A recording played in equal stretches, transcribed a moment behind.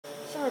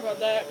about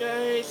that,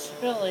 guys.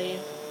 Really.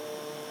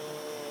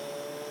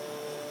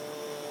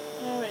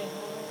 Alright.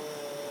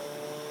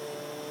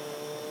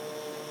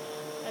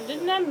 I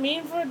did not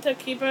mean for it to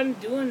keep on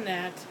doing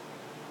that.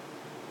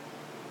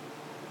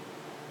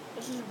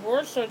 This is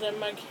worse than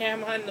my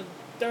camera on the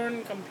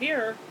darn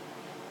computer.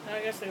 I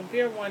guess the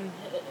computer one...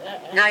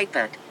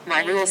 Nightbot.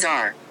 My rules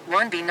are: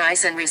 1. Be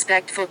nice and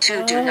respectful.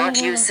 2. Do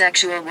not use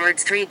sexual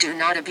words. 3. Do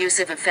not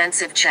abusive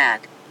offensive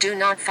chat. Do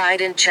not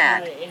fight in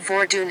chat.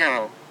 4. Do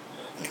no.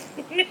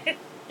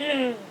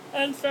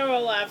 I'm so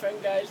laughing,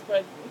 guys,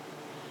 but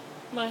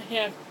my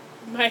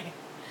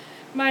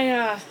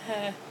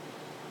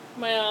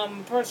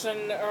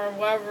person or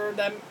whoever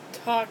that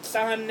talks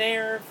on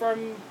there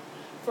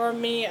for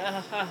me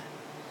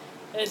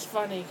is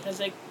funny because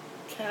it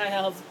kind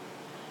of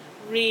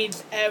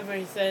reads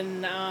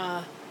everything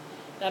that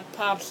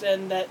pops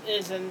in that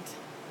isn't,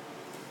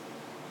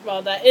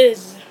 well, that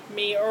is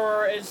me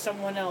or is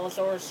someone else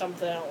or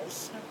something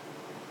else.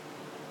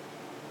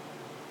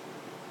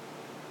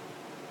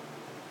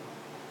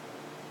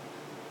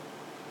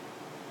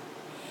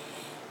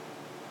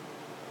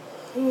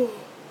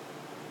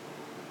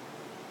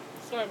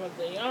 Sorry about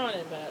the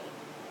yawning, but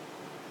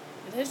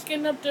it is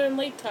getting up there in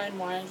late time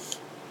wise.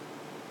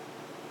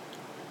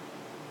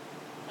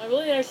 I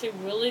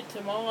really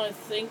tomorrow I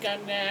think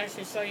I'm gonna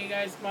actually show you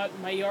guys what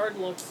my yard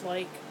looks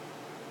like.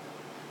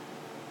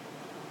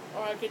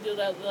 Or I could do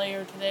that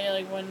later today,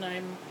 like when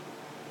I'm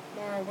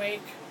more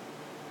awake.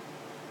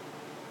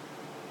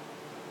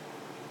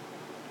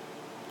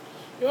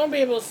 You won't be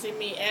able to see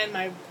me and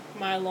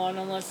my lawn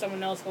unless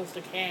someone else holds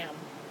the cam.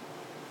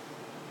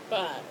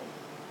 But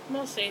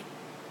we'll see.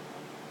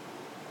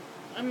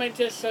 I might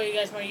just show you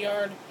guys my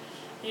yard,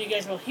 and you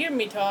guys will hear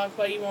me talk,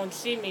 but you won't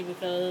see me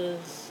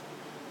because,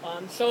 well,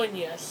 I'm showing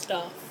you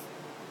stuff.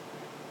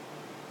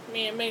 I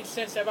mean, it makes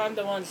sense if I'm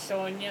the one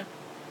showing you.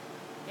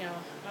 You know,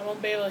 I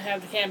won't be able to have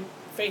the cam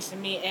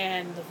facing me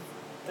and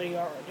the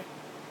yard.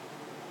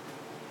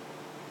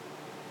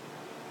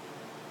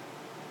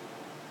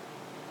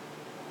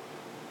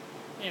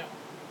 You know.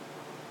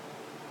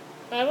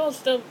 But I will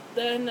still,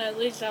 then at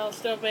least I'll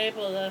still be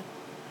able to,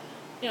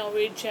 you know,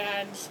 read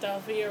chat and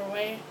stuff either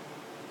way.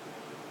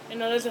 You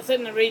know, there's a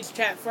thing that reads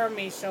chat for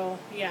me, so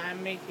yeah, it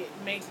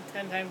makes it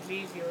 10 times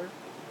easier.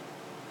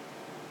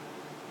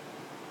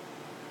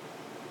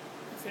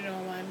 If you know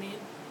what I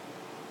mean.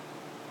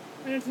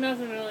 And there's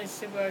nothing really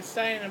super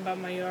exciting about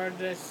my yard.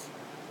 I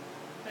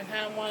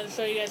kind of want to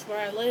show you guys where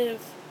I live.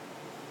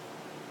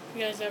 If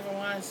you guys ever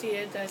want to see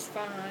it, that's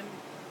fine.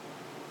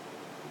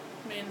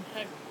 I mean,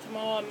 heck,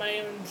 tomorrow I might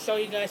even show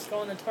you guys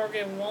going to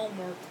Target and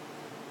Walmart.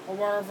 Or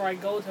wherever I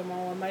go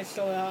tomorrow, I might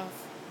show it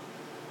off.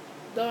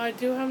 Though I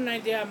do have an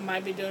idea I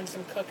might be doing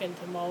some cooking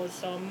tomorrow,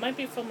 so I might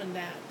be filming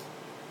that.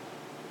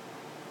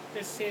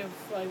 Just see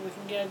if like we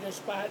can get a good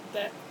spot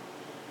that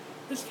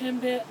this can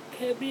be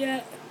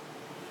at.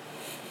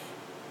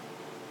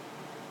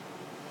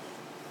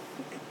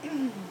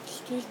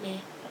 Excuse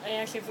me. I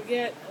actually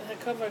forget I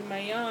covered my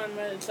yawn,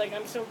 but it's like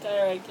I'm so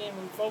tired I can't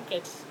even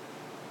focus.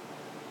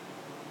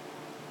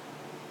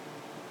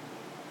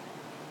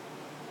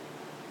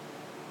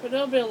 But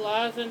there'll be a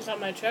lot of things on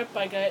my trip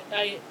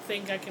I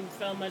think I can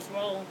film as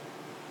well.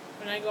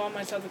 When I go on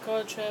my South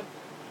Dakota trip,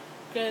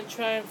 I'm going to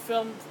try and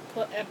film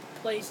at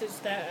places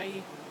that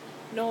I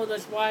know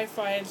there's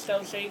Wi-Fi and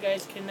stuff so you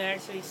guys can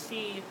actually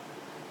see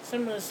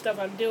some of the stuff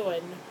I'm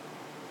doing.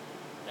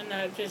 And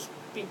not just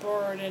be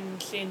bored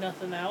and see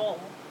nothing at all.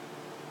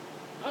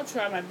 I'll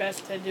try my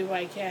best to do what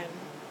I can.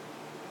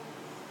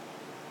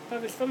 But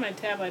if it's from my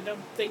tablet, I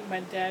don't think my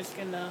dad's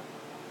going to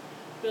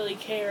really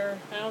care.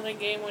 I don't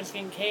think anyone's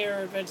gonna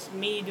care if it's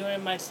me doing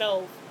it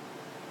myself.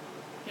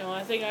 You know,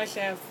 I think I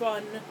should have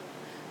fun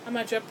on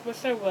my trip,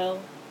 which I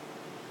will.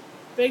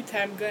 Big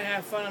time gonna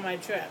have fun on my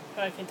trip,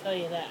 I can tell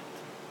you that.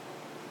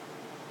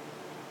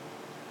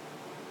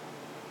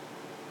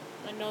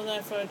 I know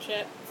that for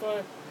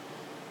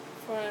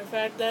a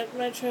fact that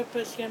my trip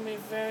is gonna be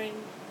very,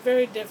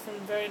 very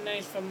different, very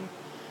nice from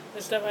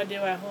the stuff I do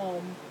at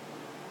home.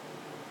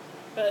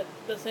 But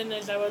the thing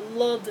is, I would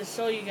love to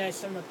show you guys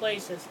some of the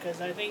places, because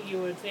I think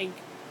you would think,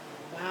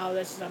 wow,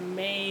 this is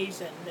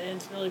amazing, and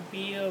it's really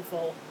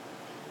beautiful.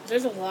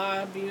 There's a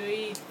lot of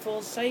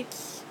beautiful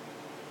sights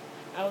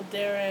out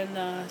there in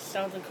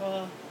South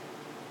Dakota.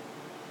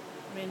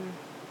 I mean,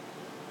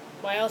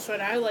 why else would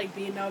I like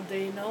being out there,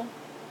 you know?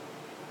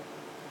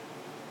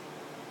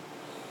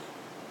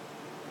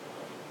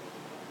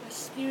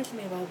 Excuse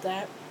me about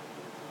that.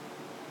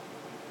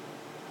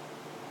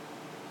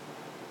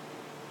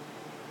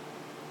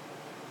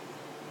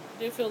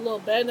 I do feel a little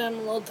bad that I'm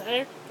a little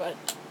tired, but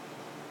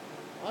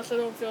I also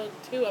don't feel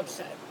too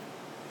upset.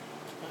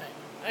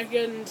 I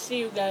can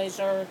see you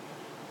guys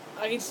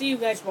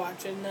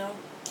watching now,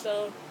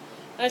 so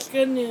that's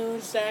good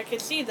news that I can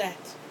see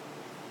that.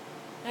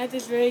 That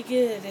is very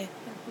good.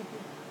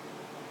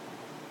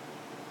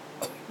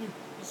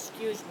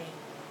 Excuse me.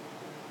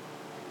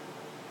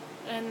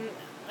 And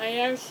I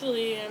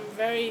actually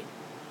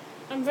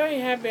I'm very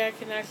happy I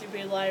can actually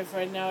be live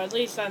right now, at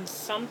least on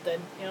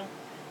something, you know.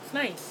 It's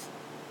nice.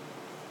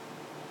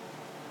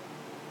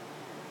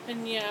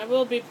 And yeah, I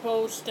will be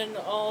posting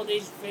all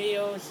these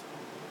videos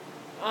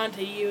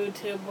onto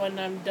YouTube when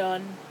I'm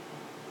done.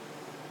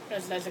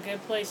 Because that's a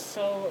good place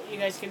so you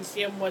guys can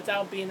see them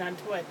without being on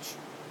Twitch.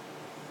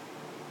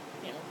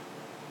 You know,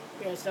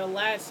 because they'll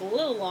last a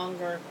little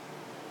longer.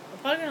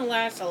 They're probably going to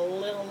last a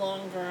little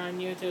longer on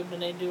YouTube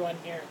than they do on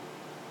here.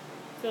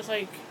 Feels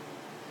like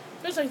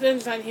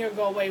things on here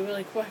go away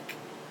really quick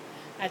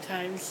at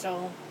times,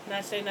 so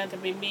not saying that to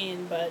be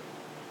mean, but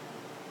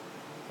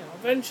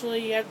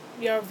eventually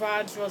your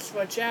VODs will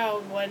switch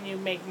out when you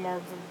make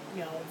more,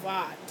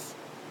 VODs,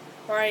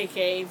 or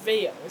aka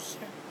videos.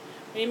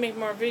 When you make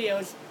more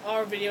videos,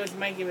 our videos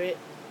might get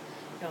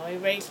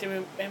erased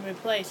and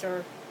replaced,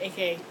 or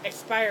aka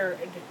expired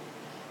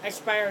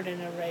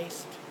and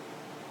erased.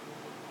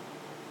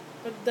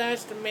 But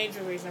that's the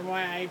major reason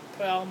why I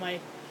put all my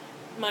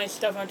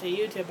stuff onto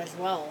YouTube as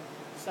well,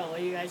 so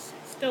you guys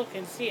still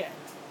can see it.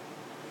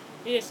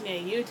 You just need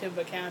a YouTube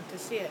account to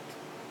see it,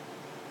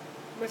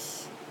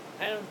 which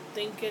I don't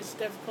think is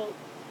difficult.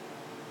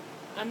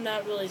 I'm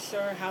not really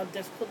sure how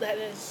difficult that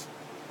is,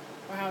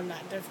 or how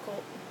not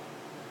difficult.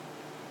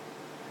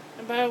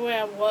 And by the way,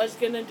 I was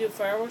gonna do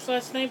fireworks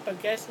last night,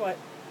 but guess what?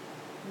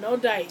 No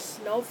dice,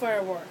 no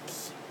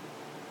fireworks.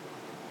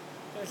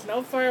 There was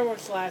no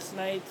fireworks last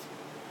night.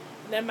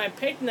 And then my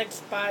picnic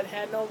spot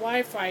had no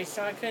Wi-Fi,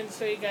 so I couldn't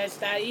show you guys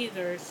that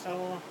either,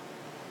 so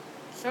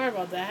sorry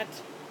about that.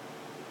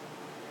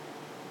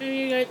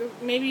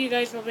 Maybe you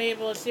guys will be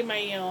able to see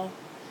my,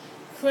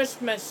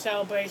 Christmas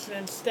celebration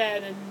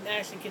instead and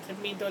actually get to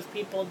meet those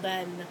people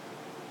then.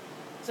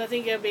 So I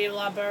think it'll be a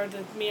lot better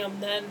to meet them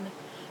then,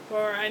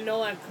 where I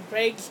know at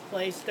Greg's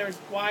place there's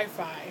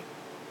Wi-Fi.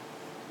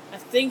 I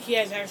think he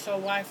has actual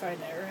Wi-Fi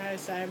there,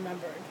 as I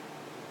remembered.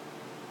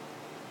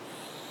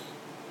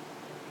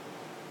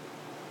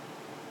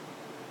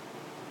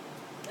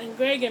 And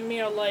Greg and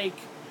me are like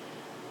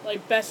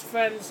best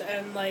friends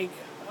and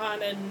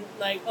aunt and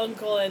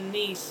uncle and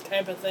niece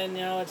type of thing.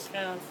 It's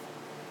kind of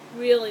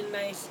really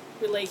nice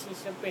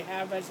relationship we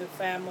have as a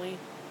family.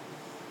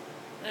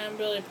 And I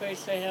really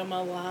appreciate him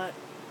a lot.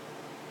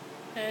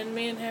 And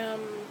me and him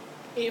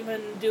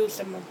even do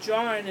some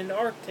drawing and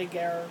art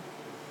together.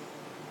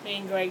 Me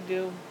and Greg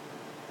do,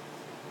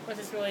 which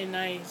is really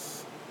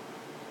nice.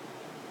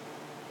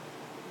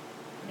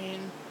 I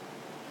mean,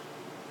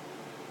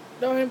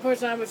 the only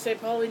person I would say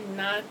probably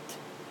not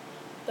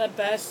the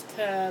best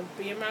to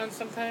be around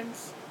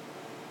sometimes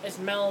is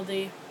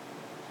Melody.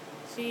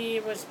 She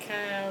was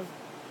kind of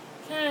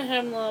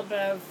having a little bit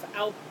of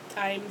out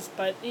times,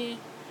 but what you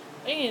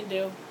gonna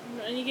do?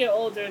 When you get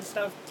older and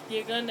stuff,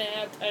 you're gonna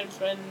have times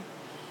when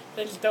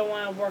things don't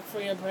want to work for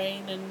your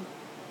brain and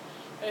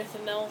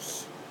everything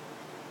else.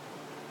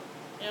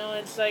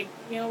 It's like,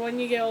 when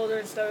you get older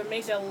and stuff, it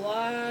makes it a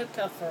lot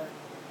tougher.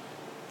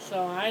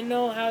 So I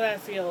know how that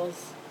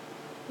feels.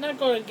 I'm not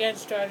going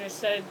against her. I just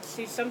said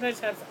she sometimes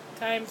has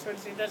times when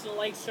she doesn't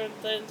like certain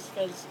things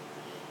because,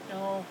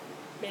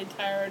 being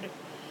tired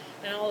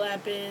and all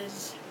that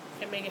biz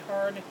can make it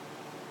hard.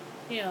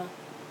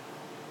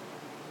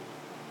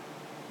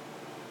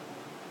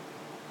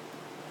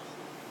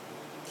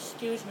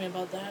 Excuse me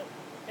about that.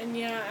 And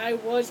yeah, I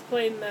was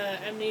playing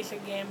the Amnesia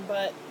game,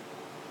 but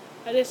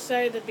I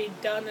decided to be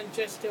done and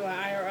just do an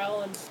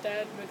IRL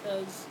instead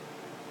because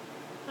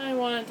I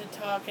wanted to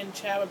talk and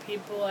chat with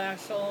people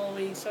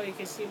actually so you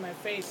can see my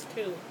face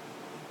too.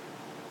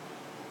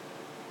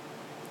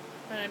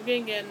 And I'm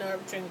gonna get another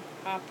drink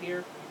of pop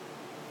here.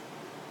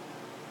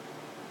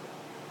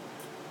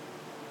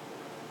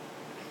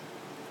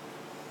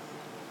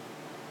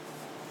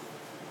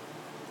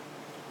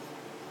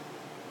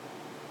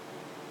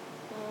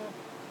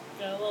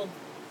 Got a little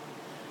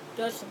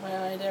dust in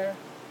my eye there.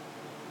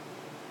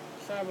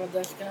 Sorry about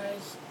this,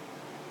 guys.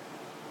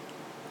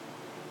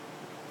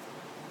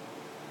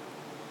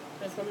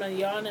 That's from the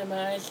yawn and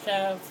my eyes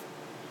have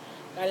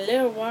got a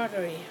little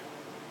watery.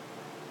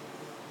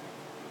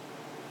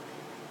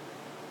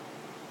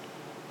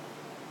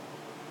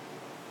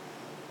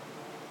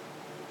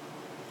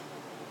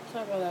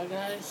 Sorry about that,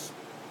 guys.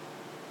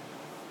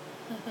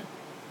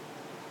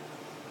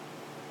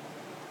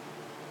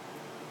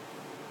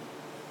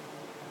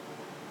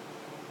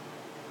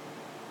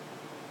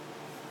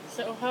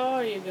 So, how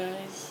are you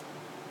guys?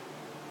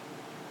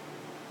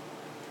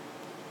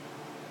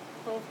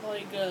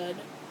 Hopefully good.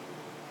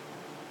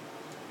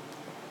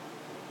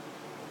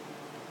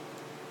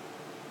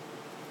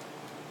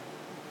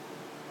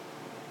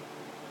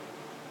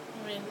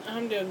 I mean,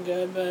 I'm doing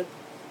good, but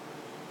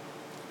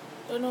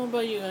don't know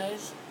about you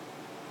guys.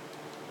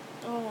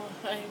 Oh,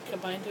 I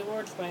combined two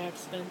words by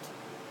accident.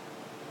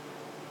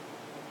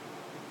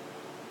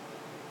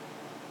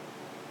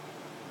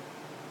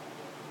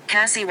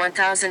 Cassie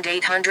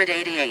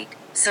 1888.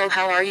 So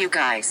how are you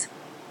guys?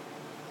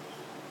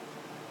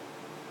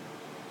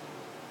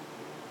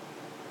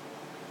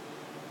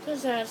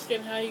 Just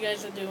asking how you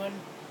guys are doing.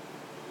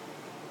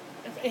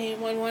 If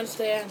anyone wants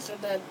to answer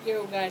that,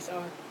 you guys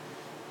are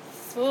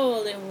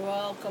fully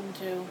welcome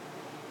to.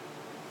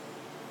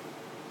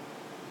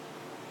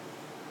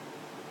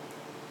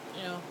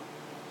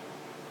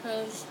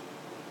 Because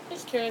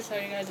just curious how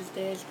you guys'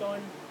 day is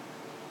going.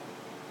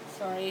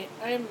 Sorry,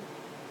 I'm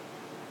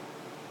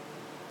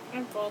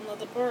falling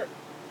apart.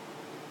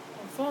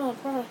 I'm falling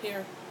apart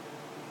here.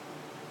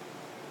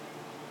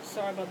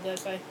 Sorry about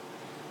this. I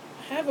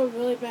have a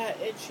really bad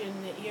itch in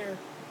the ear.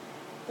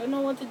 Don't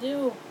know what to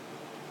do.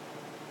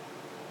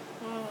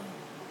 Oh,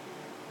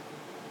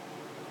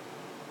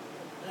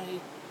 I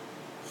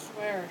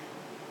swear.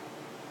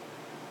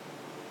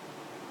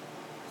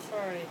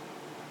 Sorry.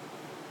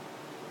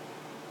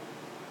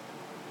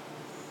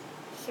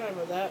 Sorry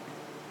about that.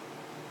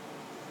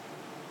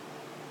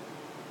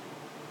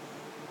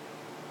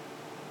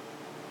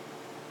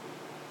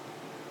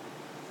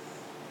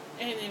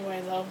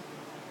 Anyway, though,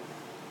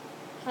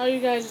 how you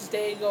guys'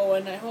 day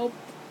going? I hope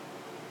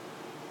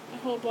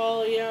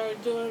all of you are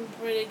doing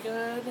pretty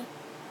good.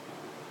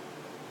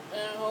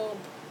 And I hope,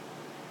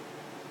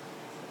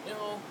 you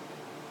know,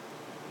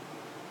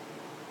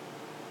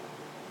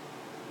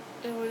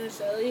 everyone is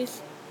at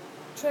least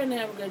trying to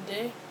have a good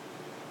day.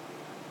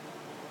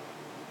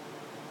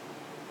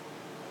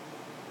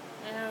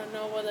 I don't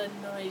know what that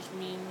noise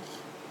means.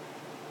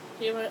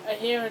 I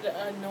hear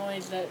a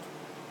noise that,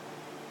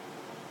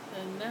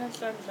 and that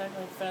sounds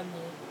exactly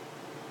friendly.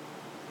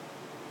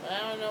 But I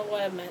don't know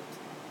what it meant.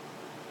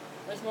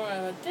 It's more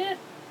of a dip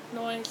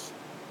noise.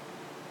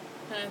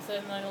 Kind of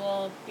thing, like a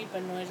little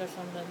beeping noise or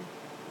something.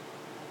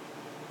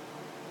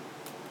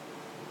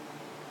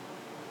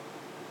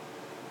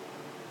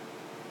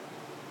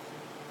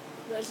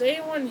 Does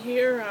anyone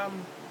here,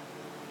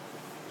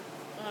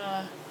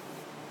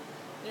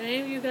 do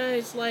any of you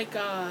guys like,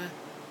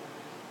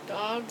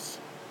 dogs?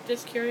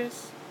 Just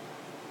curious.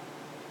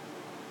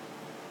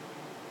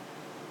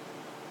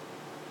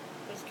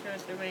 Just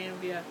curious if any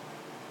of you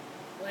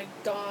like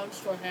dogs,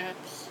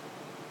 perhaps.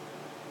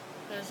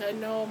 As I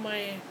know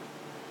my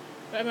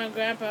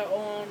grandpa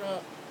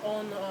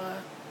owned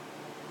a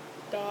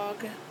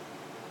dog.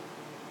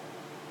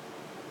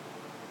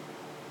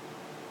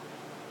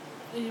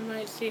 You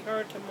might see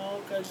her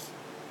tomorrow, because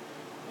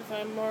if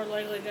I'm more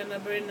likely gonna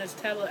bring this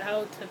tablet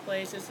out to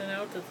places and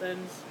out to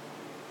things,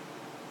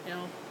 you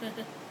know.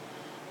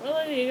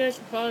 Well, you guys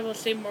probably will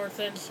see more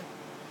things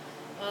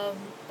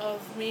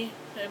of me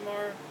and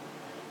more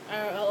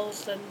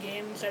IRLs than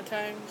games at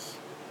times,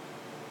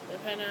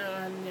 depending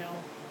on, you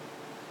know,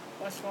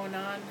 what's going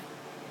on.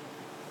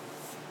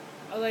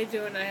 I like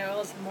doing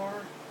IRLs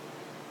more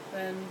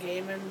than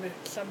gaming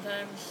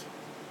sometimes.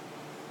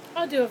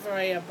 I'll do a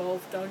variety of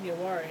both, don't you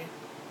worry.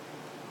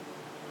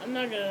 I'm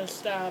not gonna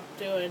stop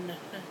doing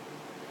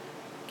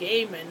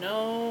gaming,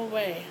 no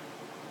way.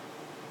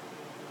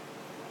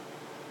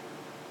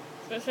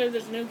 Especially if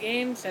there's new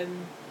games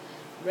and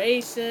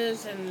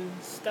races and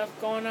stuff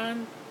going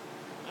on.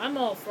 I'm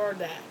all for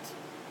that.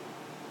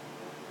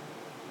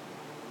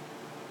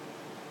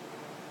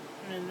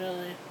 I mean,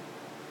 really.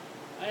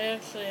 I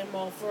actually am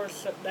all for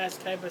that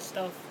type of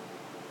stuff.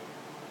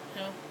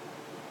 You know?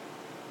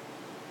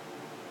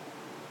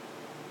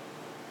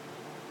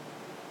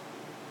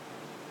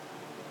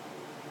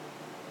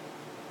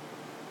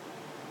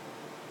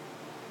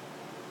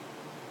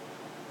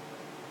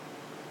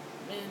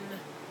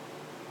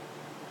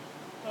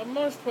 For the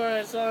most part,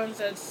 as long as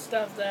it's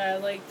stuff that I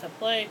like to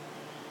play,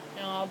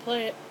 you know, I'll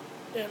play it,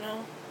 you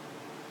know.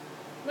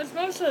 But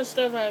most of the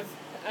stuff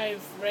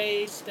I've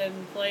raced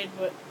and played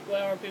with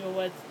other people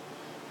with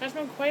has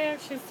been quite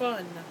actually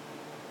fun.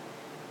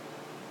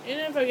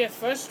 Even if I get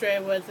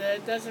frustrated with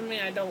it, it doesn't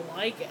mean I don't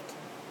like it.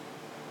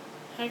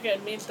 Heck,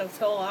 it means the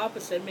total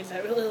opposite. It means I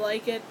really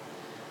like it.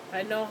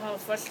 I know how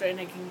frustrating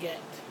it can get.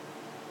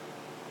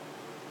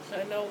 So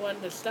I know when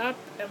to stop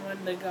and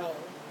when to go.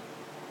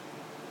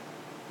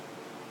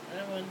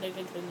 And when to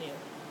continue.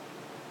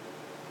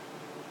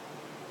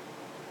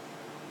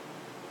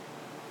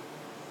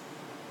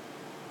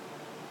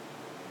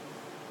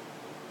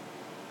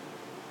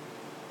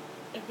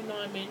 If you know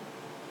what I mean.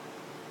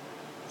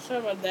 Sorry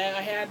about that.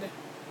 I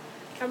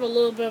have a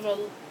little bit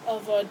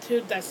of a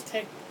tooth that's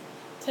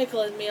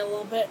tickling me a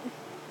little bit.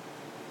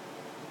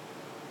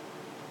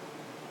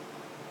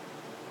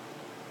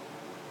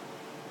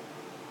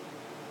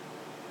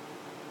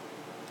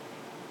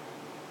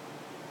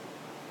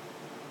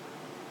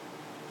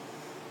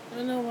 I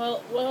don't know,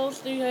 what else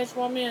do you guys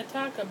want me to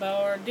talk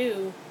about or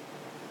do?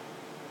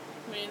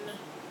 I mean,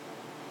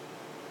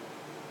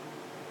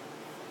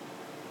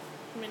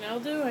 I'll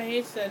do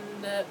anything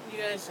that you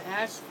guys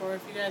ask for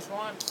if you guys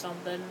want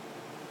something.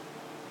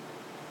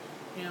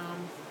 You know,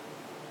 I'm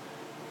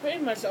pretty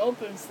much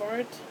open for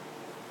it.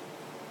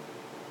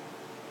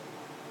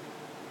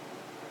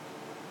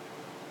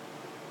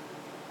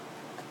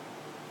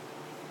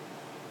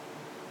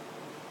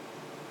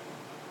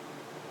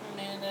 I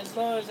mean, as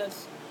long as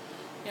it's,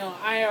 you know,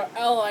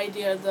 IRL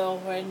idea though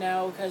right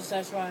now, because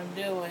that's what I'm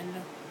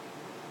doing.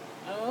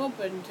 I'm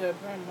open to it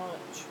pretty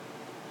much.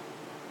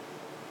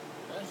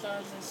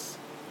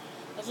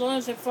 As long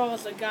as it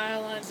follows the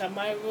guidelines of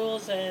my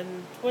rules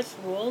and Twitch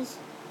rules,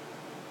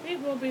 we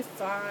will be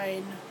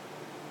fine.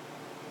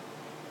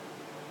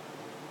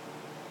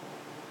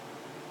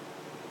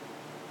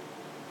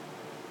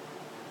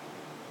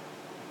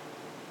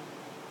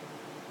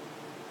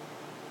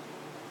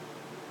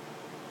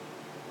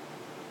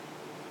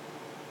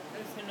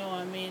 You know what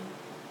I mean?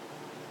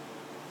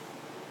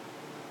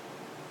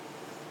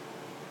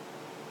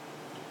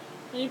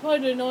 And you probably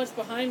didn't know what's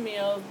behind me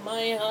of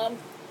my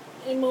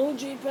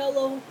emoji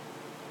pillow.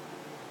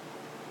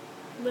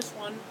 This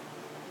one.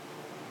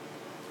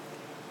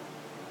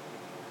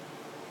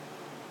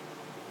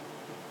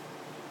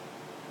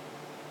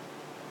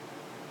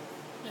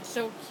 It's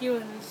so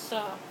cute and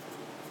soft.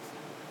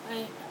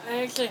 I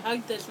actually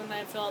hug this when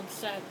I feel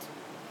upset.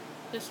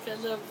 Just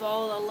because of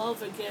all the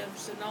love it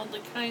gives and all the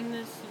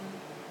kindness and,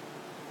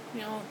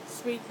 you know,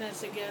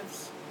 sweetness it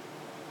gives.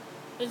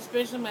 It's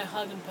basically my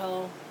hugging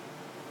pillow.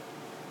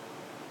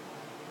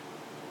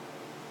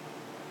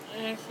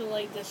 I actually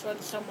like this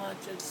one so much.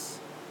 It's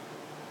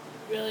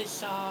really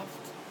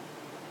soft.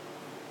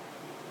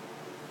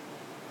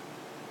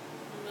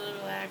 Really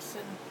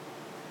relaxing.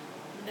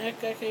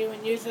 Nick, I can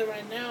even use it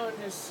right now and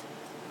just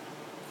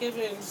give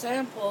you an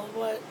example of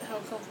how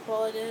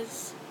comfortable it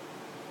is.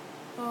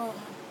 Oh,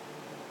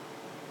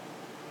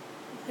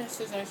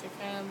 this is actually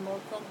kind of more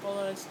comfortable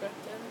than I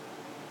expected.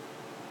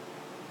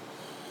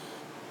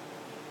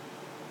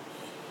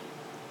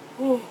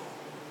 Oh,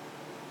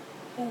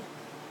 oh,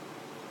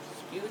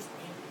 excuse me.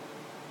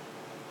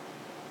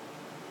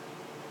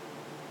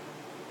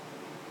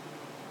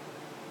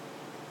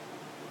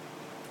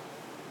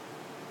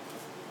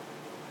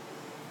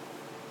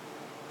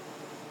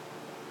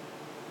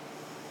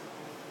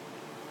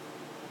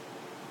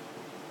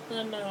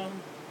 And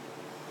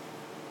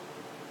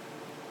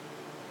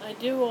I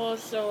do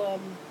also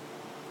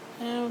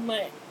have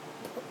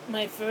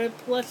my favorite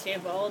plushie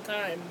of all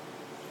time,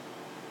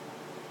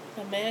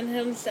 the man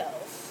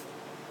himself,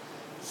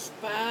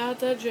 Spyro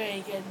the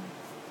Dragon.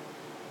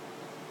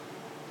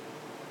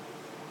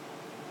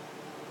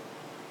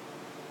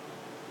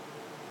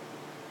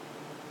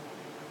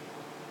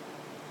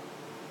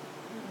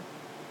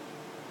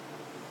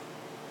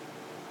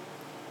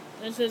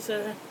 This is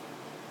a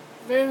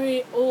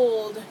very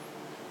old,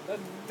 but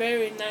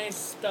very nice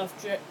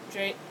stuffed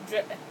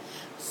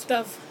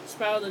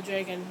Spyro the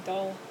Dragon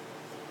doll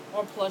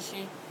or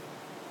plushie,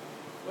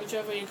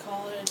 whichever you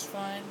call it, it's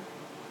fine.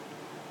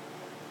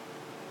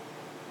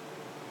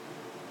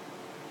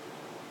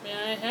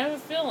 I have a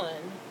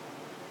feeling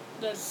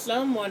that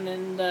someone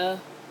in the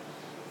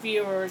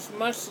viewers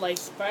must like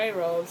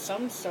Spyro of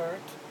some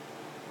sort.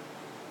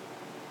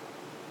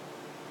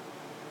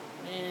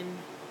 And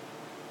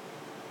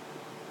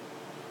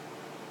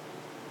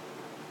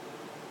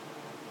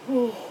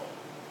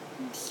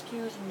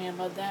excuse me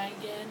about that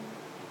again.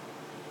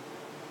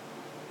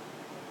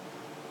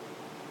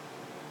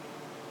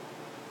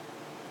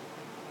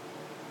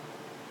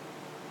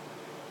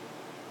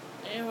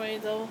 Anyway,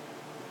 though,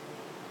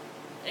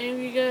 any of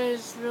you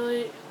guys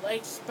really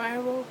like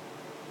Spyro?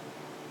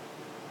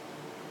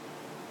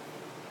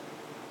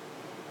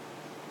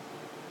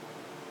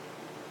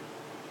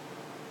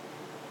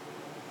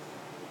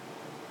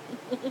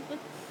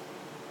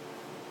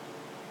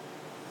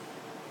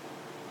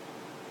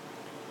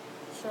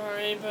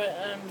 Sorry, but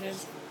I'm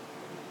just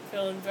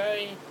feeling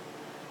very,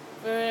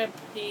 very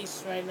at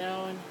peace right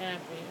now and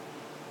happy.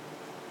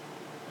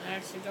 I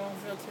actually don't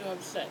feel too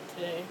upset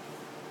today.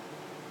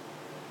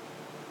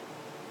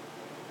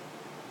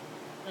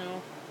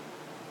 No.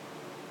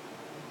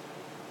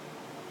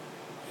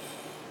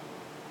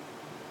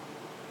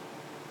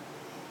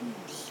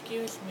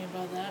 Excuse me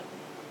about that.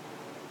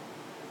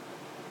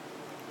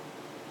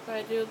 But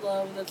I do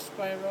love the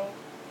Spyro.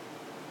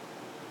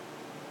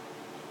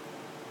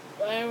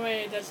 By the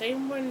way, does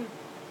anyone...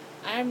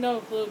 I have no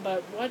clue,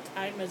 but what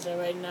time is it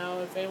right now?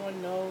 If anyone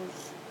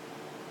knows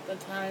the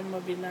time,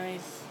 would be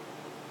nice.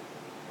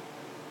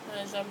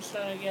 As I'm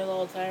starting to get a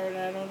little tired,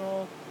 I don't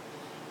know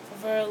for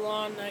very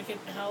long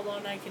how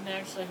long I can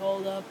actually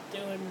hold up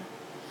doing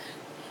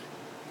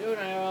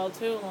IRL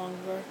too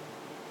longer.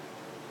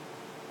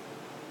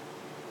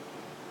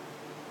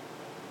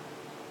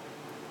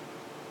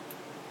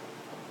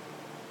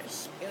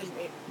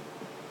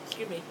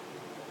 Excuse me.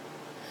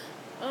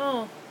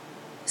 Oh.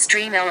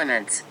 Stream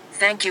Elements.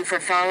 Thank you for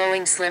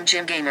following Slim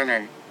Jim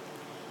Gamerman.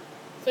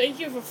 Thank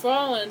you for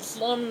following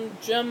Slim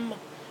Jim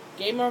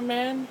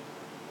Gamerman.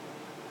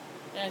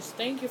 Yes,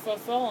 thank you for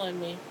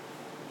following me.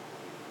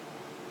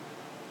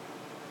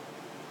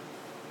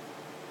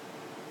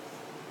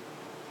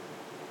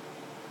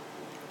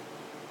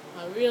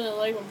 I really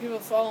like when people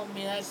follow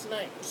me, that's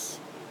nice.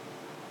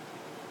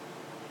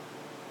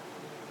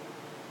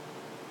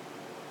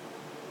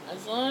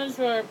 As long as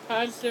we're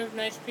positive,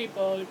 nice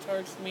people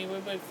towards me,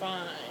 we'll be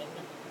fine.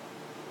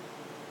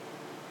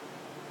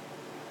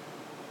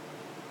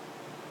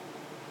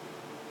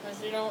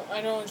 Because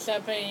I don't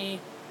accept any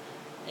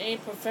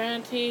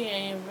profanity,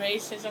 any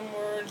racism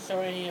words,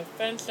 or any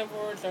offensive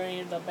words, or any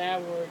of the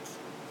bad words.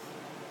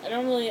 I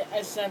don't really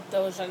accept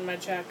those on my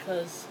chat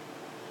because,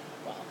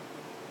 well,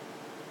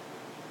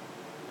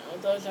 no,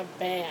 those are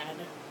bad.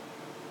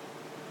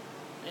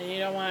 And you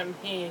don't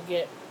want me to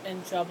get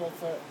in trouble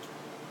for it.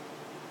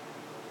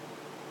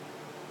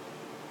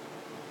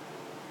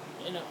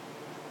 You know.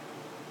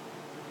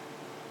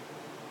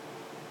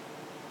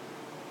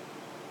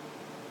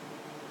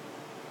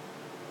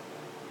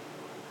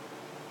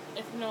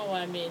 If you know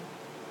what I mean.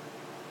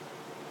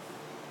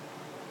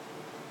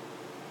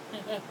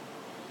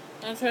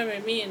 I'm trying to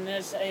be mean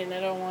this, and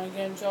I don't want to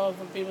get in trouble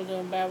for people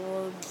doing bad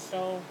words,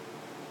 so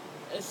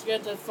it's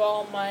good to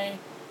follow my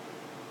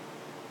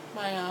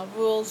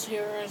rules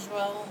here as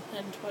well,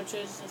 and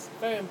Twitches. It's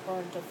very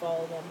important to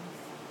follow them.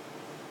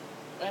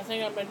 I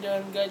think I've been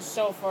doing good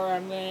so far.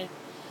 I'm going to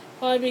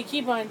probably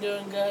keep on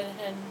doing good,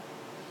 and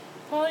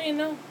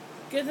probably,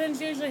 good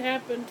things usually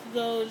happen to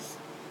those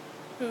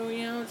who,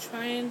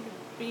 try and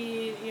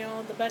be,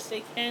 the best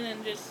they can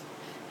and just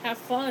have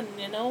fun,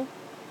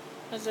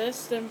 Because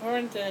that's the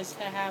important thing, is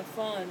to have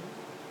fun,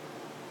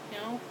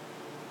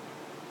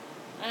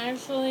 I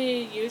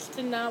actually used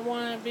to not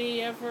want to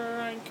be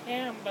ever on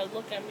cam, but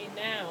look at me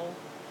now.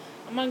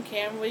 I'm on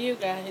cam with you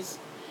guys,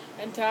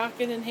 and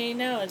talking and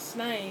hanging out. It's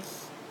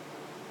nice.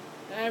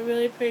 And I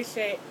really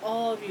appreciate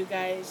all of you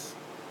guys,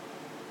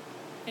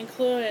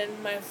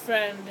 including my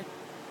friend,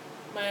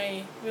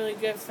 my really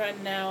good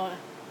friend now,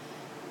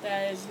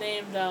 that is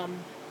named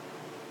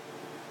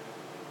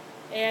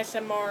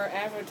ASMR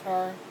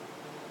Avatar.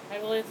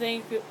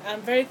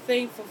 I'm very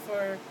thankful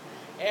for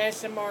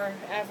ASMR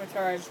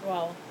Avatar as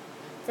well.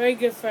 Very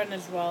good friend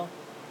as well.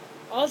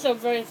 Also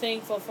very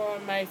thankful for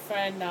my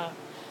friend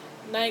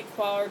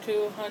Nightcrawler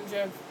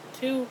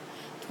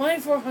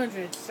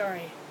 2400.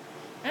 Sorry,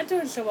 not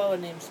doing so well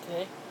with names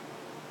today.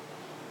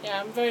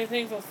 Yeah, I'm very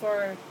thankful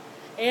for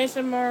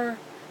ASMR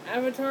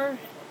Avatar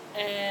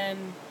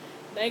and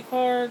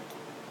Nightcrawler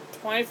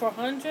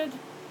 2400.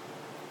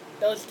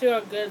 Those two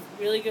are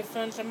really good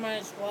friends of mine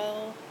as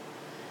well.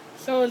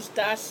 So is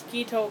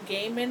Dasquito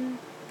Gaming.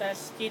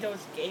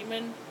 Dasquito's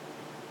Gaming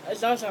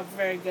is also a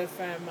very good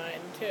friend of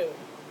mine too.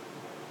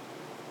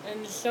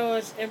 And so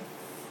is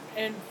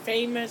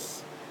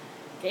Infamous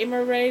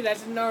Gamer Ray.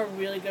 That's another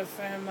really good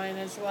friend of mine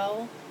as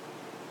well.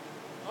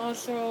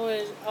 Also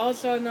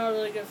another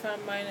really good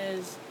friend of mine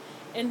is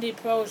Indie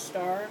Pro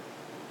Star.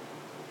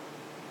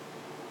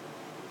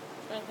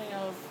 I think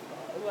I've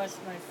lost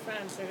my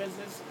friends because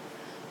there's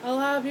a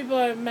lot of people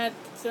I've met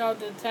throughout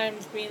the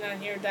times being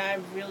on here that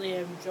I really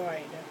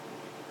enjoyed.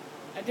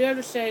 I do have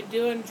to say I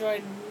do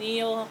enjoy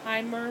Neil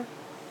Heimer.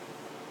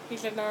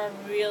 He's another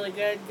really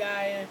good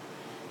guy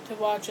to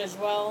watch as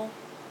well.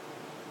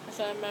 As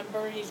I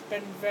remember, he's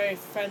been very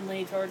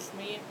friendly towards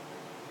me.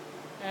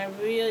 And I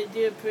really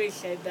do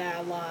appreciate that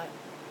a lot.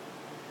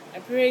 I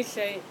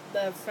appreciate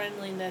the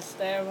friendliness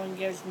that everyone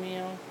gives me.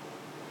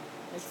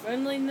 His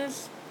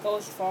friendliness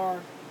goes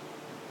far.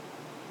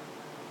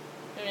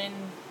 I mean,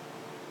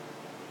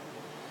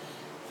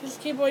 just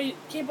keep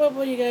up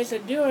what you guys are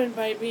doing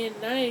by being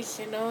nice,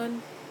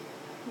 and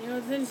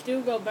things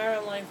do go better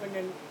in life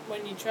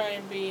when you try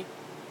and be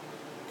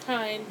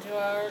kind to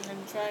others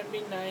and try and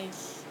be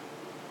nice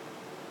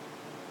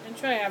and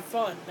try to have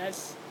fun.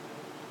 That's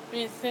the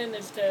main thing,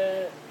 is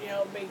to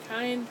be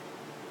kind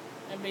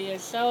and be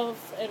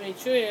yourself and be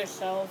true to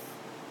yourself.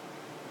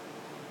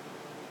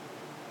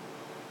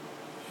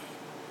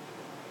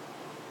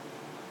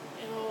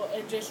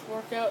 And just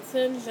work out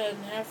things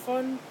and have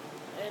fun.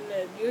 And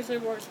it usually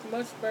works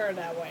much better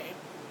that way.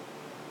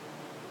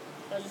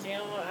 Because,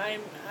 I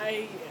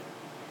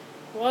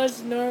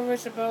was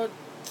nervous about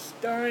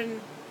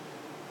starting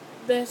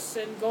this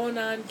and going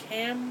on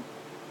cam.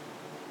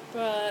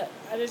 But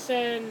I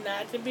decided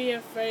not to be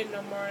afraid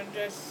no more and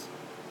just,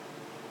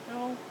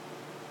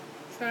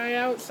 try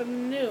out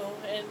something new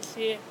and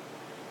see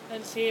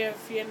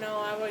if,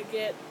 I would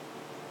get,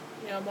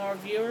 more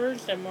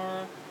viewers and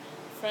more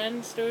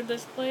friends through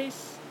this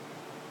place.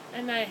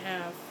 And I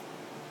have.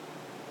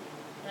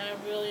 I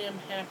really am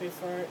happy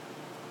for it.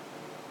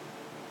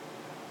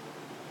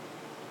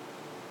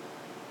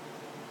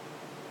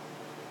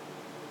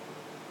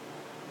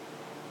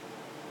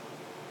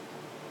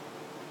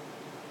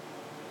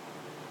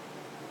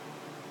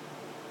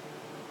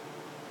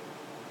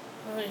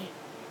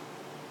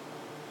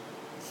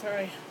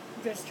 Sorry,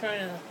 I'm just trying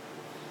to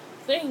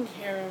think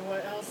here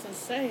what else to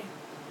say.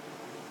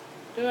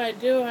 I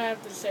do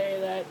have to say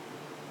that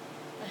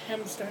I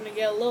am starting to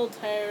get a little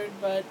tired,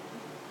 but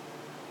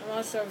I'm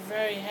also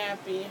very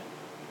happy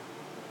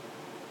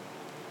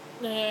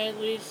that at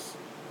least,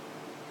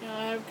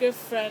 I have good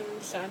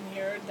friends on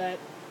here that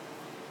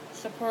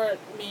support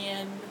me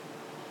and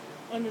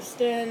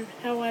understand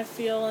how I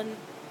feel and,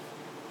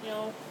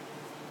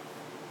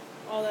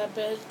 all that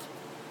bit.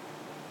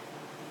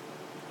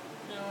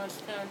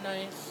 It's kind of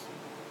nice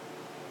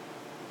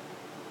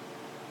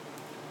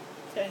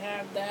to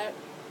have that.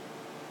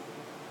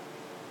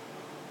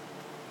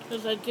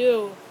 Because I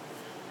do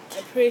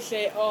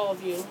appreciate all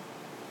of you.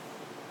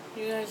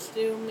 You guys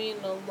do mean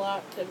a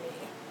lot to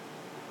me.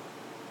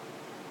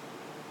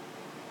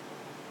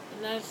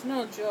 And that's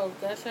no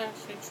joke. That's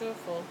actually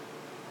truthful.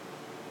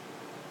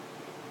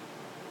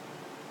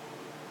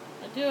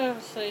 I do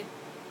actually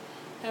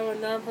have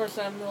another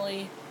person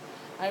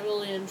I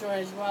really enjoy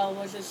as well,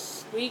 which is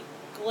Sweet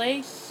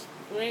Glace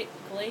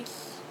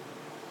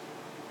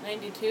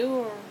 92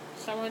 or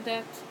something like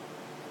that.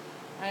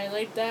 I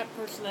like that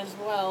person as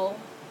well.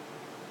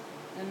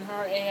 And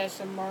her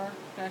ASMR,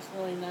 that's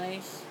really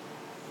nice.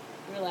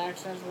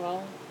 relax as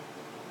well.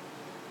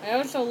 I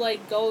also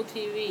like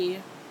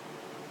GoTV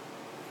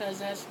because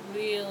that's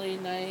really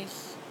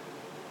nice.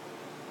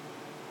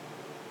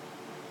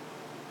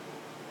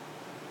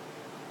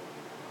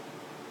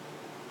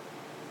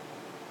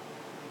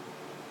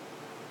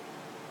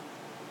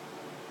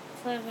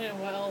 I'm trying to think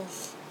what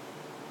else.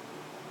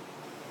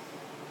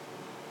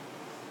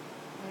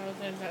 Other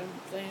things I'm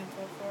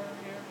thankful for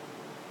here.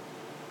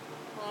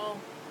 Well,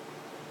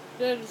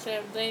 good to say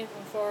I'm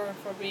thankful for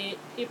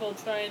people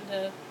trying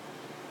to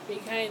be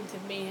kind to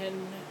me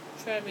and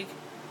try to be,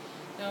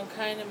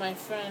 kind to my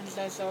friends.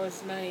 That's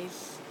always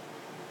nice.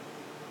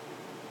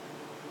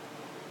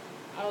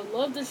 I would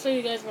love to show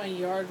you guys my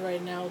yard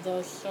right now,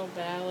 though, so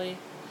badly,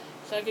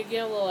 so I could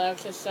get a little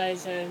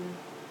exercise in.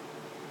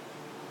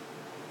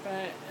 But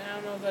I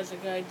don't know if that's a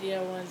good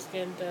idea when it's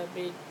getting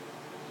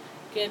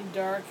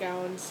dark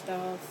out and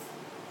stuff.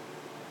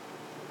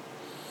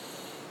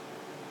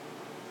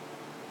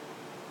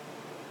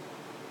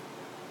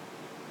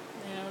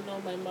 Yeah, I don't know.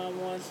 My mom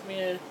wants me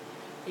to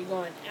be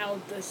going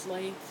out this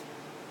late.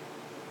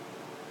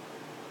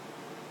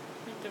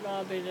 I think tomorrow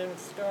will be a different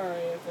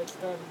story if it's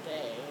during the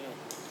day.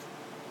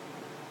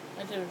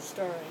 It's a different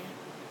story.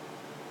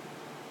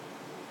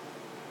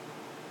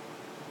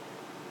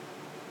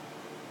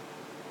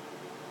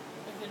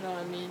 If you know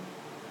what I mean.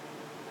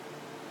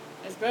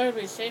 It's better to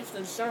be safe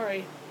than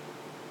sorry.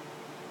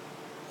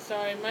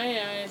 Sorry,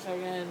 my eyes are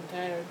getting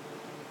tired.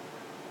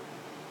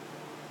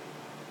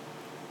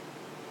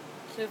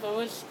 See, if I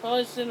was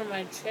probably sitting in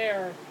my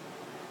chair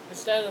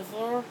instead of the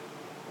floor,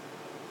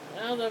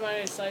 now that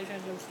my slight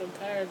chance I'm still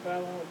tired, but I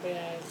won't be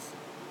as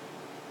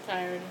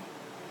tired.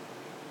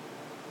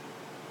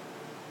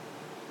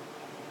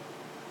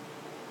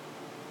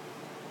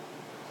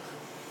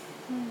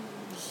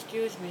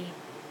 Excuse me.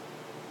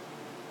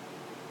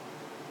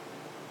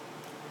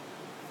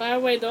 By the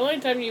way, the only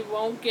time you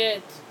won't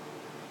get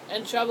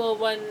in trouble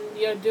when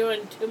you're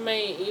doing too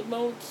many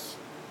emotes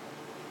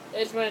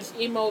is when it's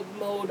emote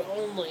mode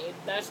only.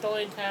 That's the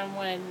only time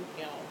when,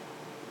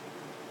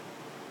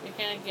 you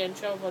can't get in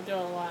trouble doing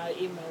a lot of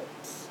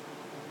emotes.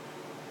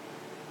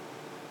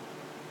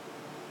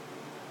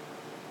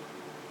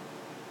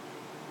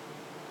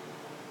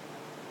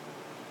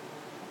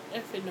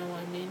 If you know what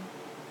I mean.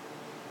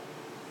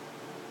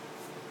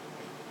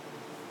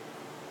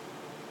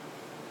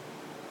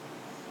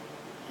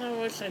 I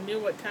wish I knew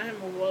what time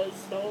it was,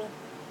 though.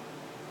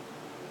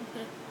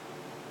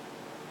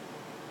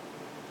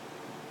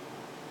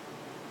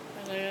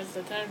 Because I guess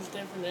the time's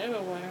different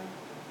everywhere.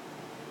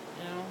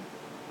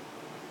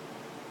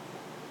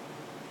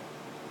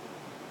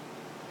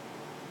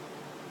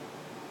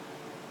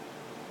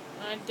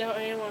 I doubt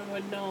anyone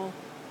would know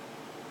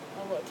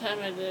what time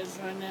it is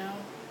right now.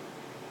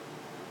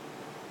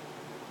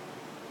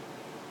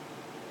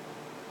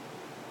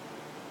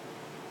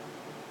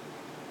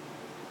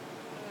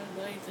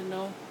 I'd like to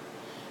know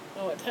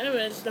what time it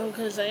is, though,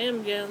 because I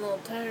am getting a little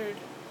tired.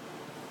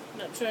 I'm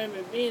not trying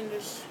to be mean,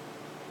 just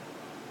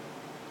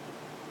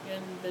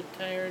getting a bit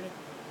tired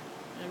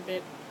and a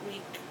bit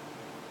weak.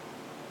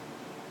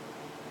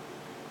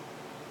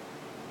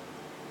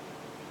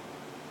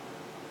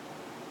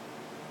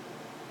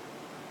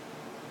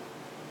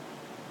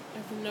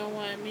 If you know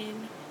what I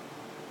mean.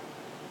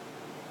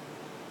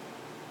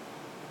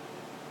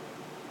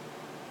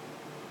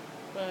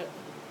 But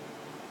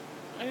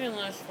I can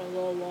last for a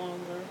little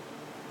longer.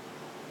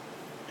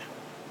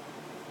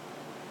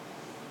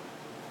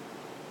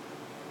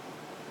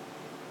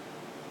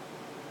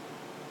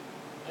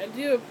 I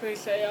do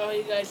appreciate all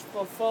you guys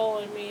for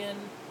following me and,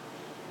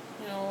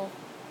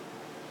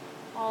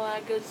 all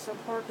that good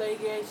support that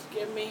you guys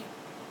give me.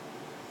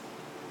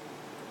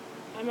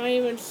 I might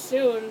even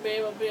soon be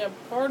able to be a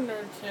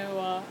partner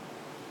to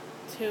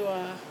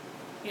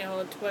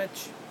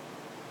Twitch.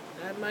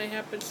 That might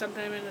happen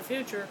sometime in the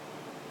future.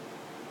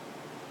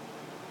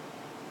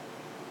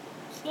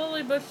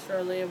 Slowly but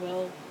surely it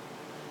will.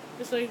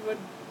 Just like with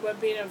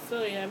being an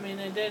affiliate,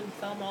 it didn't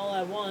come all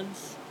at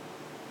once.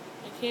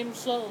 It came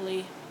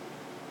slowly.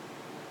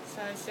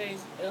 So I say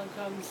it'll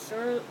come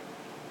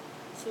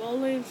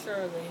slowly and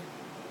surely.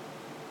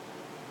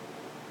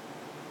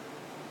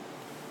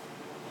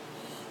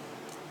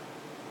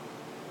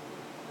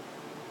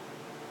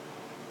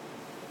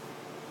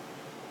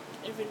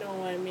 If you know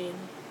what I mean.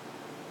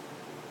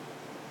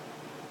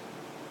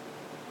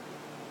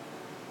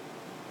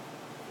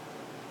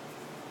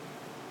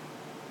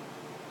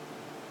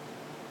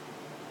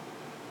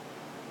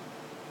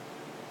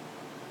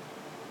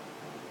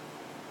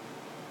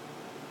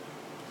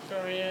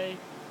 Sorry, I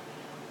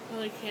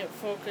really can't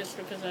focus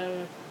because I have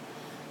a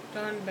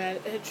darn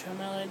bad itch on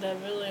my leg that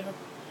really hurt,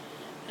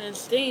 and it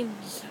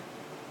stings.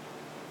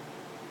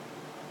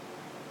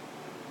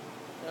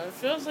 It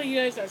feels like you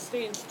guys are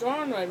staying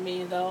strong with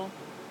me, though.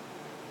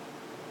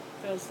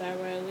 Feels that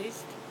way, at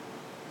least.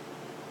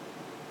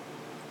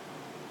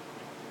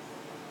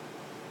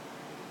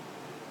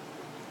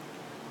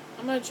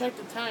 I'm gonna check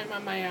the time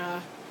on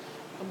my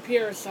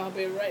computer, so I'll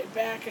be right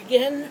back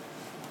again.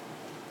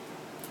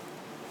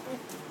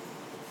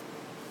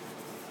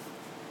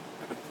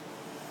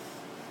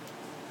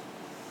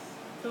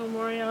 Don't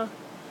worry, I'll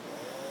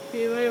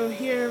be right over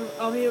here.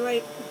 I'll be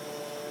right.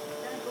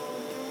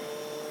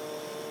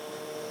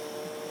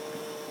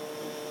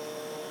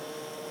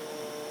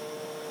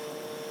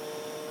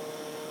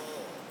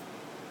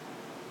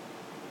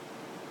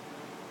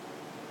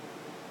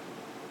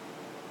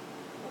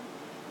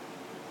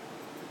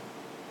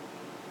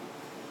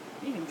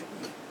 You can drink.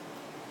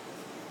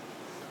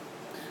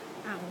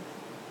 Ow.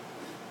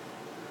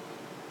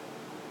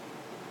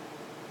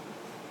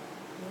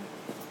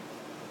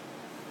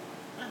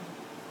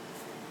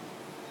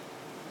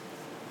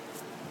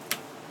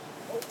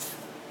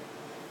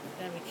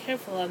 Gotta be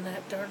careful on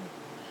that darn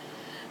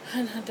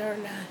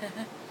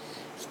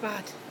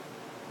spot.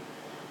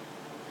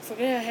 I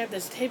forget I have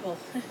this table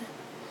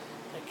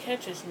that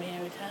catches me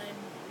every time.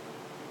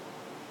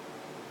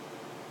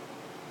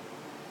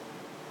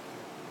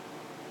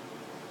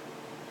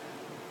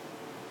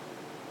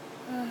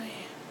 Oh yeah.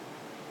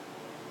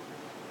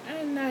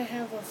 And I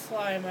have a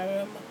fly in my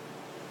room.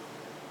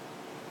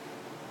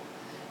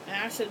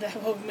 Actually,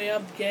 that woke me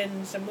up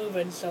getting some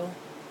moving, so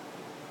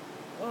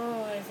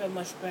oh, I feel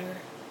much better.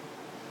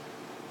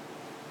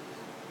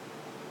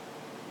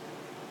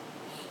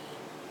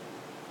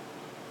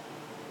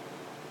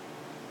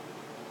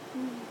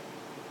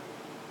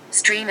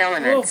 Stream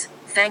Elements. Whoa.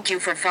 Thank you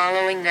for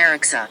following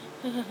Nerixa.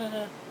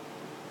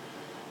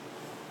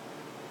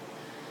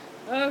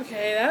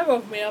 Okay, that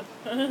woke me up.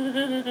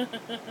 That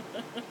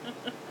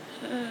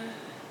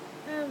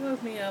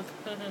woke me up.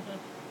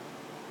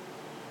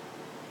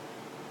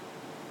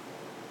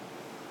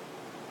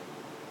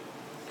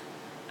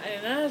 I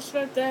did not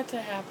expect that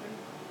to happen.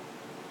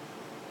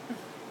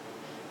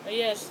 But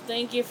yes,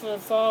 thank you for the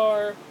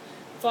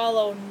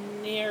follow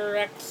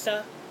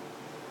Nerixa.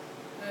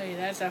 Oh,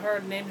 that's a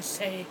hard name to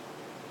say.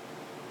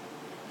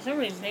 Some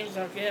of these names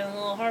are getting a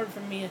little hard for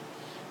me to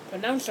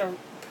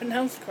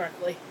pronounce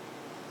correctly.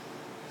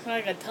 It's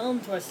like a tongue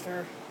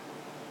twister.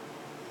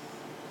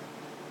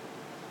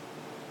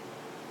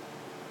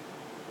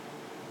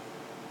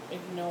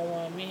 If you know what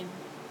I mean.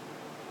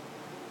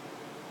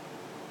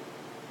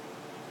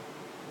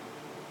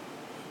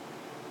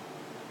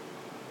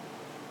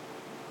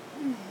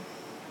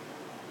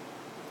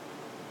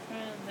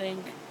 Trying to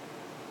think.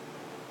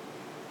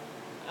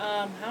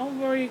 How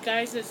were you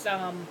guys'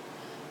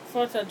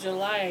 4th of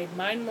July?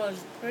 Mine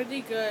was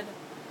pretty good.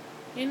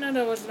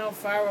 There was no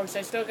fireworks.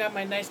 I still got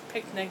my nice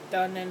picnic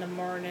done in the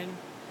morning.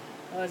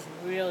 I was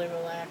really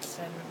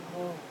relaxing.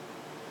 Oh,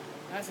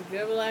 that's a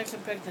good relaxing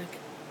picnic.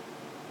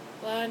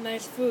 A lot of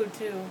nice food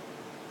too.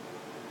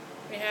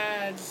 We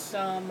had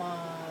some,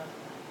 at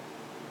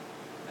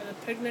the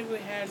picnic we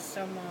had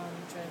some,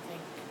 I'm trying to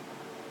think.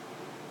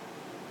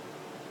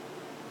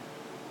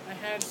 I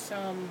had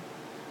some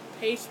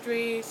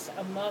pastries,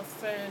 a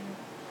muffin,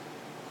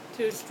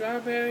 2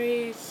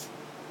 strawberries,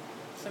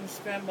 some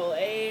scrambled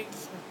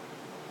eggs,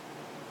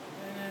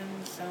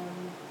 and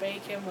some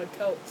bacon with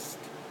toast.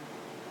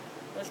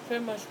 That's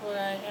pretty much what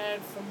I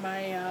had for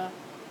my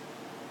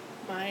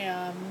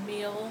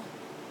meal.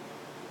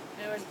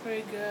 It was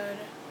pretty good.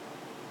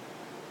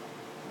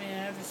 I mean,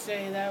 I have to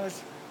say that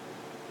was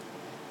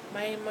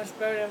much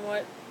better than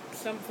what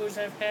some foods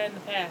I've had in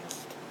the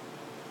past.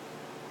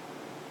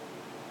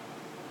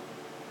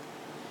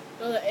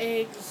 So the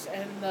eggs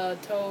and the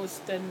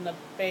toast and the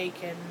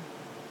bacon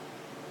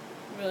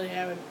really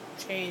haven't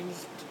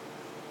changed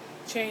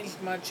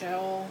much at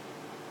all.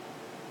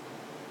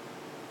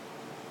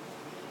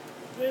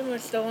 Pretty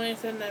much the only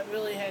thing that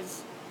really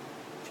has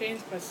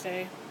changed per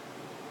se.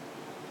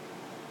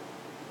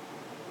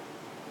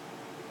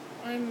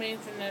 The main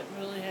thing that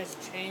really has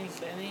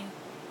changed any.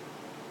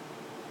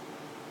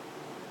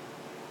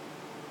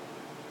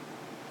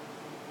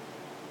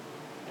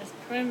 It's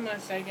pretty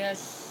much, I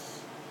guess,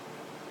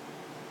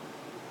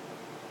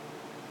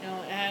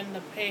 and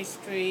the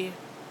pastry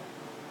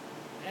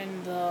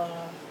and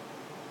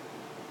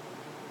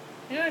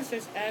it's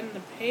just adding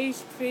the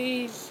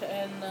pastries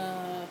and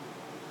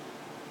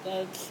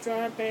the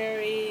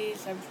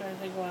strawberries. I'm trying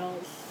to think what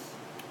else.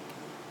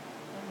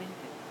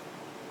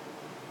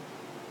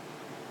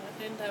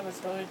 I think that was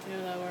the only 2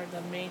 that were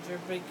the major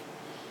big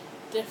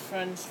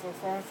difference for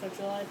 4th of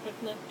July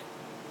picnic.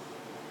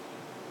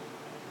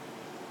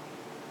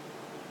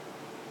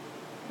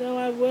 Though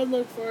I would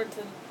look forward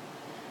to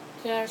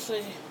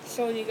actually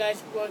showing you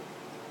guys what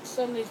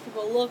some of these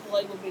people look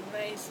like would be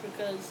nice,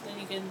 because then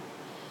you can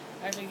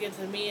actually get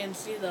to meet and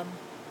see them.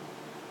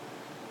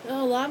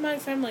 A lot of my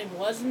family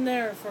wasn't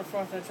there for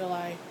 4th of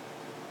July.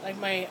 Like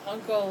my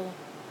uncle,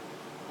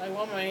 like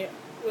one of my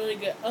really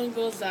good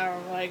uncles that are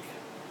like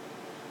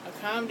a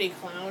comedy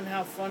clown,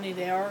 how funny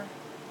they are.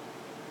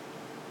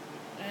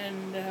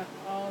 And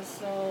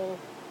also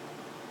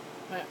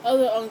my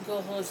other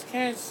uncle who is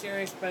kind of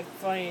serious but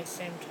funny at the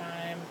same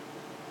time,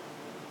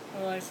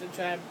 who likes to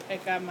try to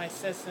pick on my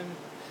sis and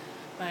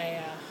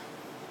my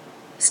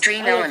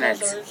Stream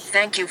Elements. Cousins.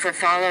 Thank you for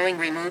following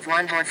Remove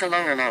One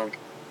Horfalower Mode.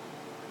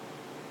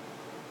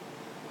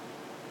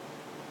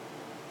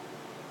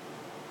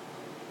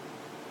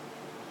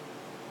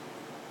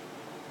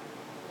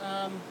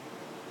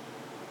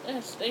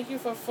 Yes, thank you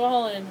for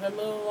falling.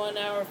 Remove 1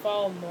 hour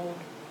fall mode.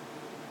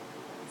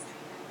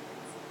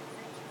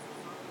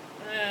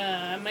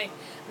 My,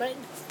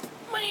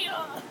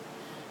 my,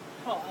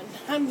 hold on.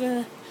 I'm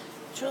gonna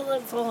chill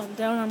it falling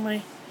down on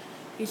my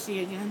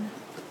PC again.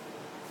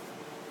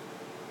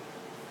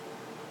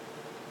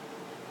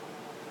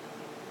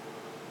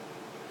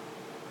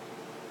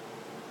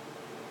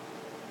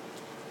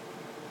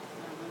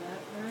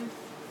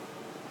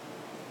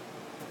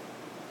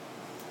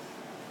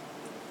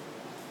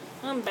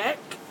 I'm back.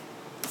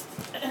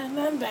 And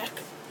I'm back.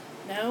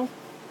 Now,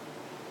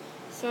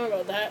 sorry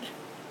about that.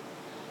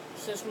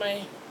 It's just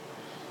my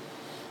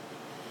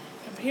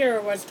computer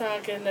was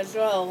talking as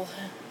well.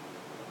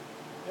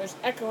 It was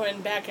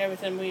echoing back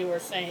everything we were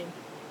saying.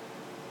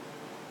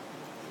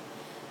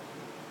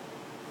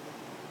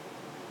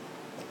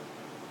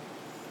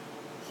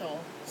 So,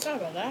 sorry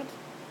about that.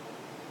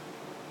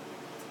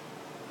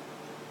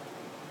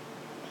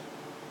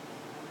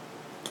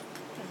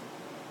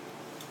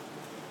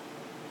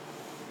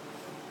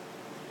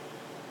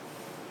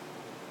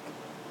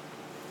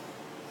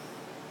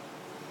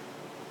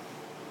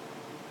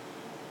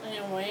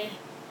 Anyway,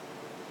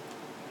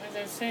 as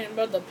I was saying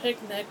about the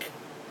picnic,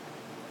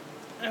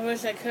 I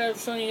wish I could have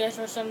shown you guys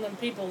what some of them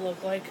people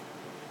look like.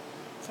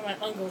 Some of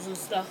my uncles and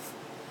stuff.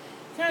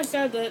 Kind of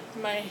sad that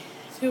my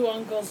 2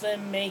 uncles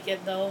didn't make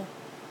it though,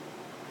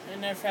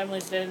 and their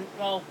families didn't.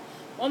 Well,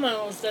 one of my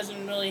uncles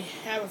doesn't really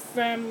have a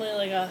family,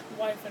 like a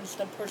wife and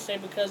stuff per se,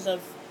 because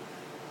of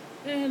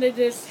they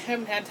just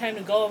haven't had time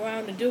to go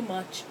around and do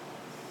much.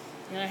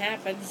 And it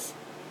happens.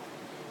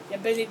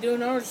 Get busy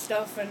doing other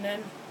stuff, and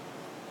then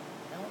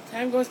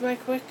time goes by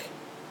quick.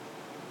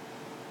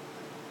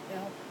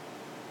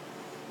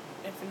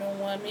 If you know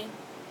what I mean.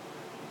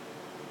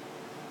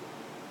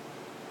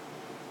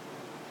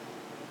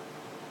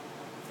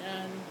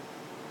 And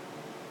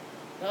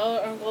the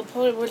other uncle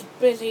probably was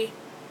busy.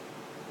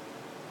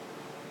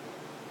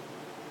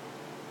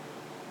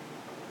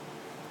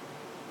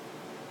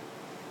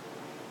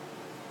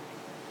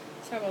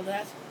 Sorry about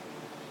that.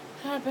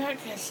 A back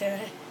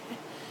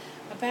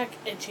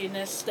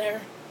itchiness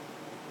there.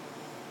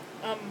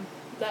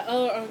 The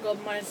other uncle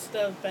must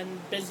have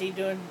been busy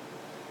doing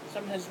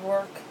some of his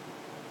work.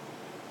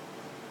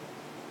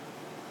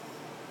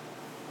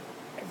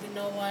 If you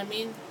know what I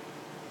mean.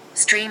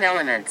 Stream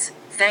Elements.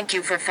 Thank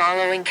you for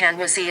following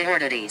Canwasi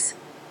Aortides.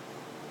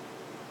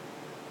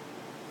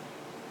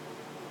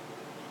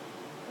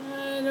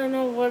 I don't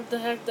know what the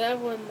heck that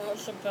one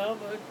was about,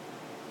 but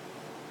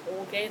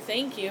okay,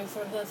 thank you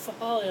for the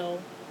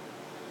follow.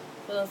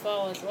 For the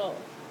follow as well.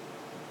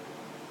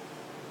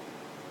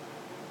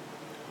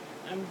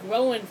 I'm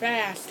growing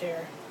fast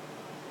here.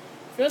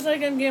 Feels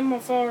like I'm getting more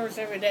followers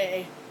every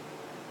day.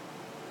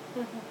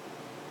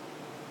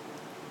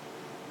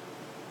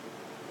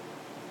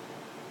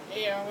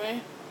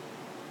 Anyway.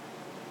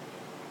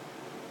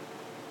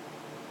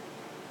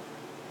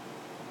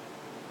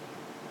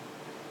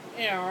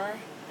 Yeah,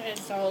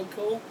 it's all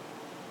cool.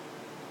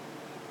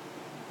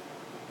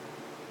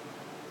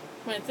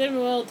 My thing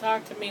will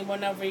talk to me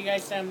whenever you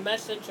guys send a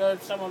message or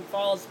if someone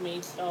follows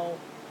me, so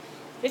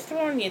just to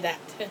warn you that.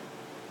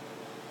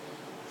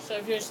 So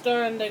if you're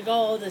starting to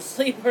go to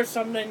sleep or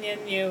something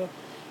and you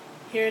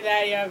hear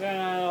that, you're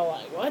gonna go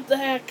like, what the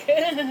heck?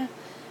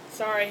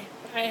 Sorry,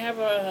 I have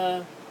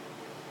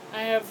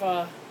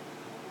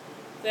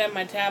thing on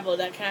my tablet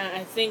that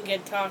I think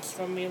it talks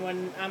for me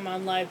when I'm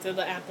on live through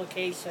the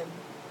application.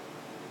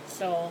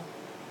 So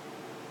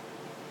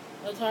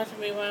it'll talk to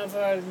me whenever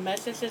a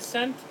message is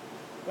sent,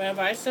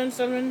 whenever I send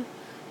something,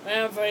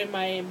 whenever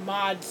my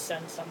mod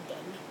sends something.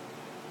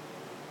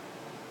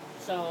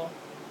 So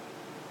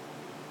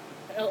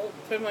it'll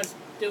pretty much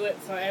do it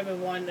for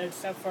everyone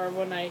except for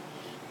when I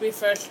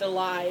refresh the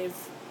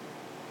live.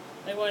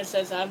 Like when it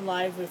says I'm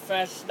live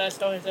refresh, that's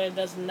the only thing it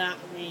does not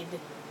read.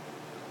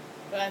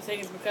 But I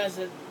think it's because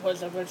it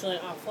was originally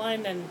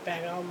offline and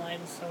back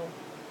online, so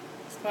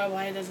that's probably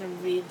why it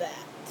doesn't read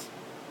that.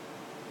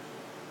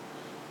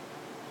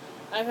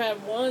 I've had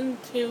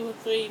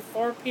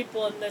 4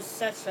 people in this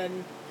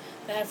session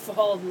that have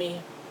followed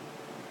me.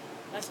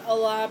 That's a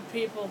lot of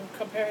people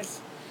compared.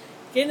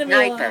 Getting to be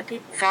a lot of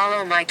people.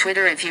 Follow my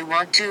Twitter if you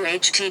want to.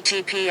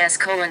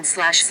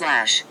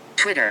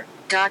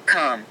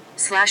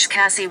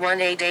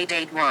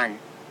 https://twitter.com/Cassie18881.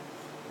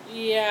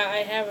 Yeah,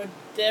 I have a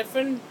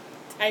different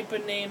type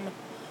of name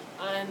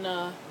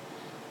on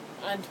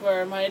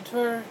Twitter. My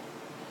Twitter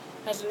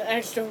has an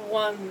extra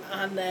 1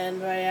 on the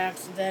end by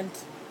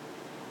accident.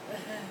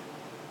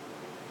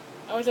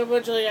 I was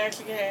originally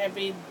actually going to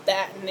be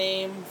that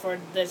name for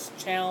this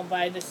channel, but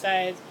I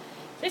decided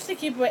just to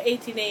keep it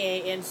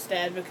 1888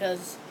 instead,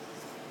 because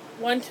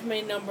 1 too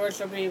many numbers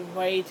would be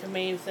way too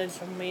many things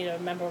for me to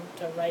remember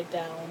to write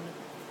down.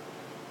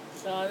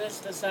 So I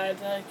just decided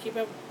to keep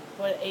it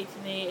with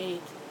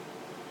 1888.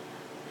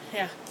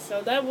 Yeah,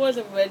 so that was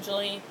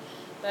originally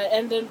the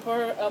ending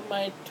part of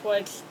my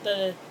Twitch.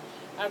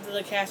 After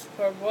the cast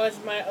part was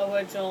my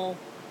original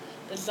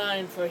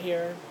design for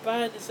here, but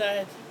I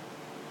decided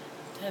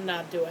to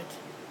not do it.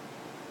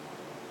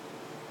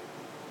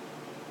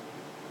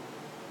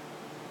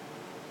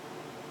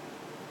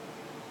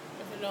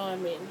 You know what I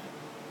mean?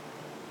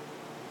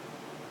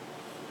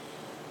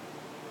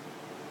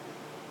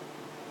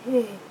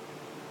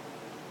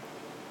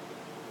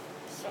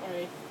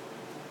 Sorry.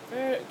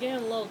 Getting a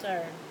little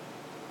tired.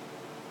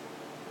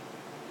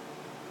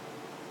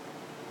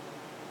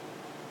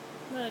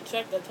 I'm gonna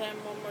check the time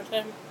one more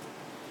time.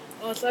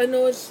 Also, I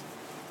know it's...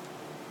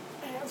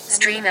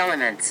 Stream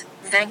Elements.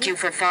 Thank you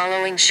for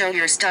following Show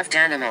Your Stuffed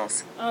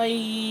Animals.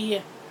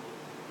 Aye.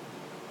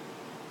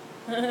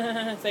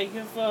 Thank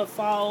you for the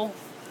follow.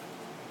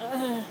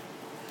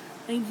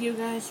 Thank you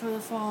guys for the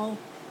follow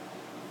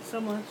so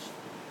much.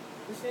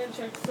 Just gonna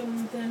check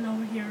something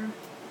over here.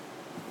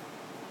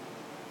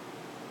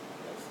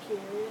 That's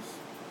curious.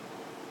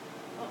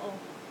 Uh-oh.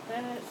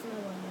 That's not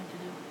what I meant to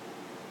do.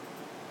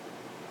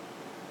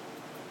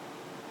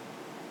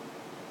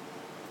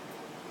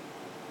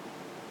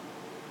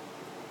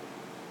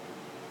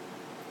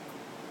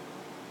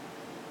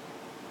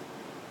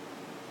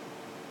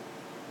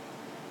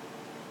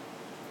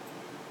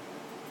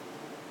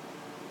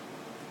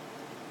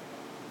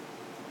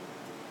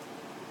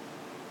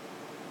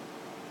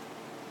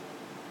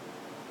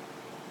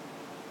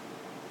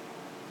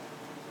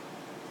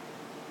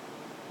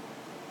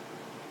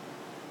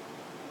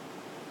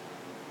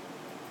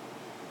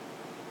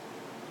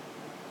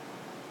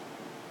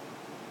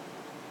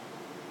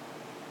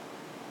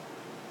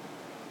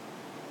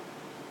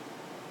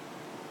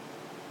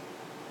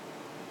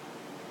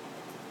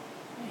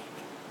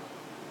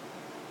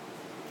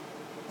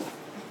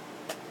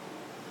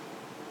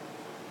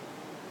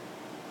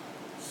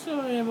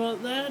 Sorry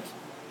about that.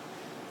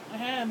 I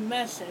had a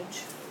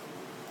message.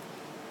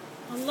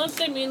 Unless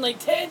they mean like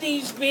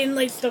teddies being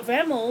like stuffed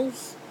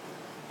animals,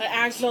 like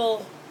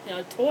actual,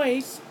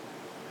 toys.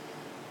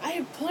 I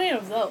have plenty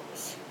of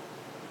those.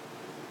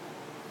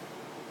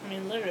 I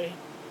mean, literally,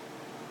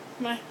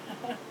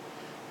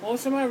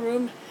 most of my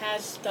room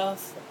has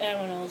stuffed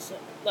animals,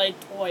 like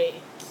toy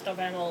stuffed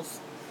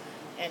animals,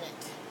 in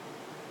it.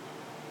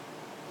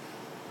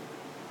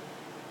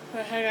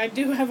 But heck, I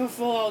do have a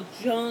full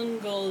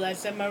jungle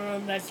that's in my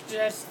room that's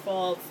just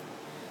full of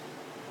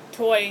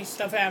toy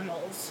stuffed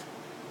animals.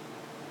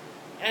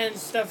 And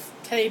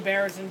stuffed teddy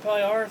bears and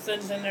probably other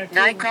things in there too.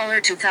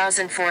 Nightcrawler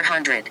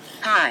 2400.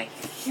 Hi.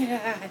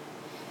 Yeah.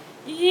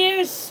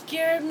 You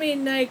scared me,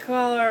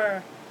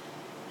 Nightcrawler.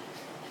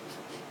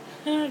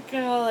 Oh,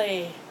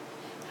 golly.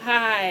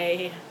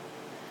 Hi.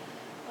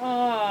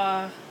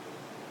 Aw.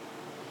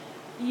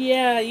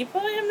 Yeah, you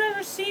probably have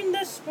never seen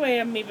this way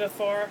of me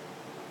before.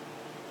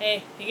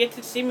 Hey, you get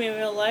to see me in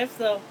real life,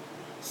 though.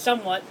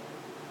 Somewhat.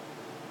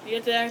 You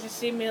get to actually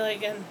see me,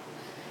 like, in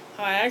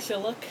how I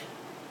actually look.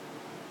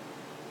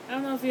 I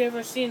don't know if you've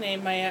ever seen any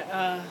of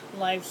my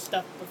live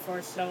stuff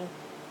before, so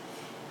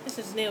this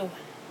is new.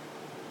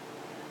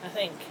 I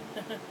think.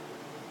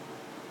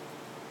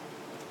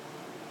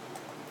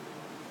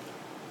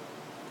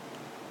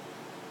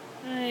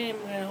 I'm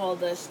gonna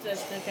hold this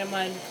just to get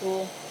mine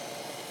cool.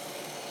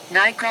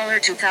 Nightcrawler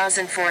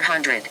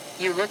 2400.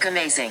 You look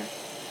amazing.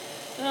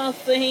 Oh,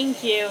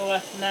 thank you,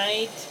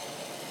 Knight.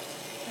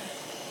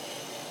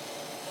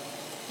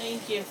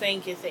 Thank you,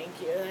 thank you,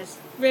 thank you. That's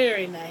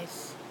very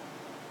nice.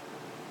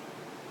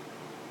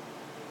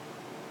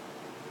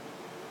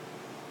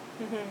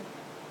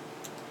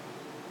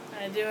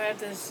 I do have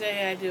to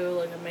say I do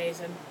look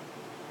amazing.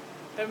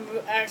 I'm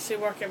actually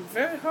working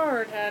very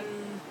hard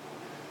on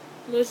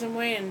losing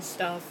weight and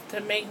stuff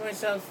to make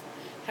myself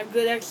have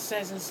good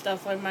exercise and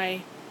stuff like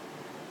my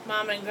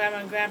mom and grandma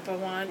and grandpa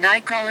want.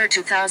 Nightcrawler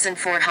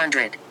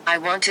 2400. I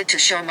wanted to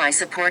show my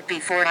support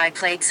before I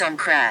played some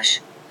Crash.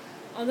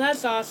 Oh,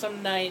 that's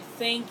awesome, Knight.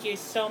 Thank you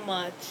so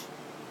much.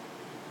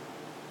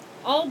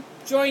 I'll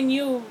join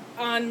you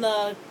on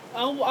the...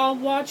 I'll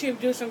watch you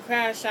do some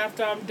Crash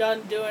after I'm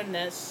done doing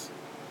this.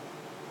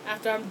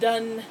 After I'm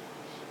done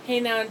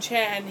hanging out and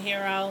chatting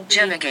here, I'll be...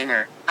 Gemma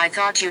Gamer, I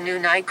thought you knew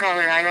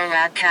Nightcrawler IRL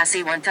at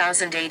Cassie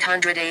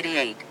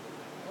 1888.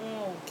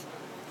 Oh.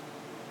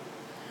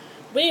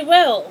 We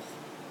will.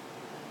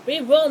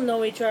 We will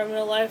know each other in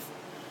real life.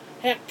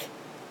 Heck,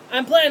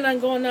 I'm planning on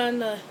going on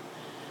the...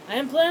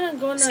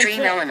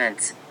 Stream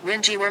Elements.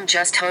 Wingyworm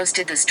just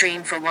hosted the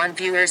stream for one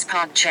viewer's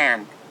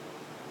PogChamp.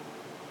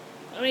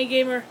 I mean,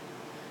 Gamer,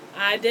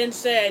 I didn't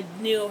say I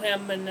knew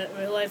him in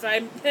real life.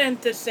 I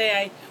meant to say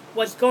I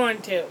was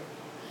going to.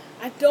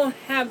 I don't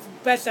have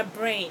best of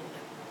brain.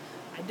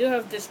 I do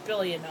have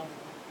disability,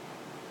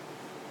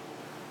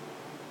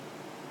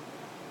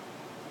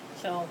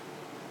 So,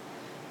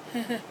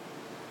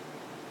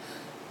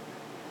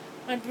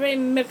 my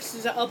brain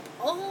mixes up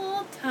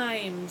all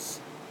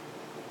times.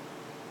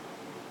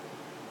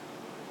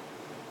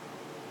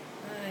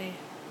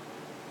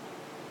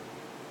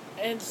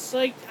 It's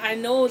like, I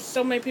know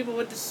so many people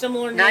with a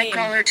similar name.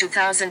 Nightcrawler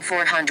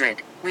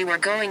 2400. We were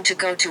going to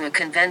go to a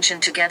convention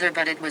together,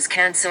 but it was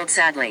cancelled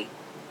sadly.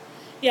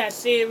 Yeah,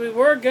 see, we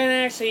were gonna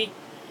actually...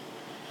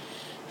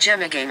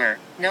 Gemma Gamer,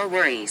 no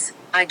worries.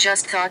 I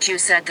just thought you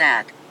said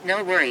that.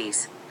 No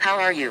worries. How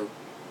are you?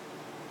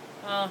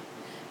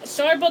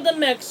 Sorry about the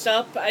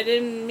mix-up. I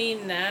didn't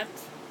mean that.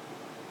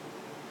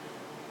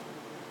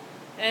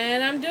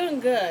 And I'm doing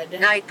good.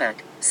 Nightbot.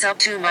 Sub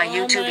to my Oh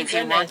YouTube my if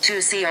you want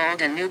to see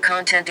old and new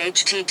content.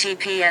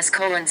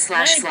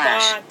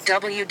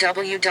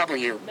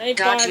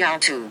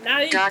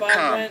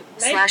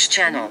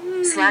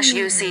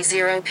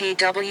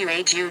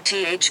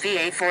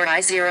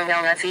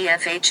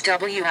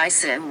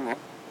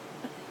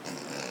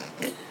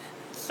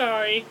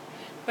 Sorry,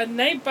 but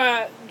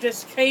Nightbot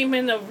just came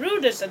in the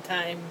rudest of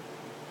time.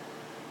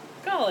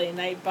 Golly,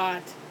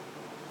 Nightbot.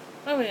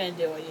 What are we gonna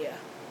do with you?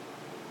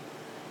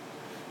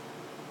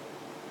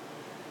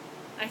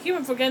 I keep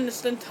on forgetting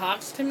this thing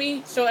talks to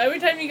me, so every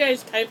time you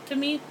guys type to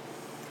me,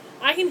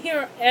 I can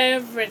hear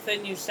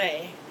everything you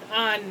say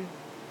on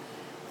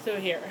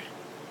through here.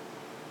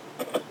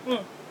 But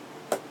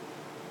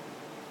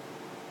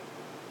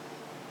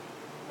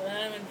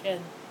I'm a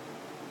kid.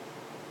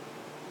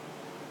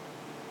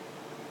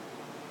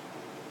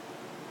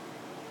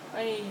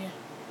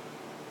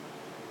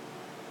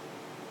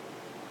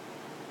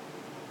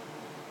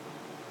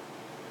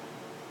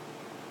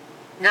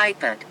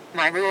 Nightbot.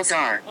 My rules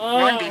are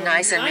 1. Be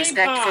nice and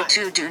respectful.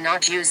 2. Do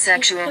not use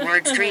sexual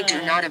words. 3.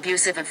 Do not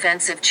abusive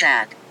offensive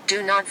chat.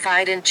 Do not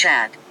fight in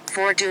chat.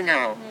 4. Do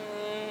no.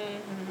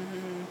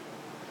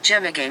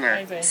 Gemma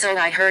Gamer. So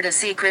I heard a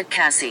secret,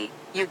 Cassie.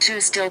 You two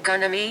still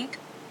gonna meet?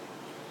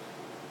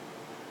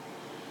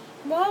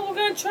 Well, we're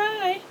gonna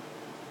try.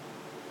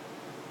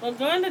 We're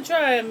going to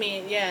try to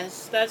meet,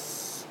 yes.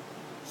 That's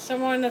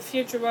somewhere in the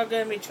future we're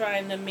going to be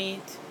trying to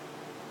meet.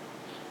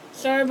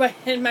 Sorry about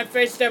hitting my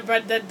face there,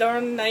 but the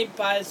darn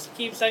Nightbot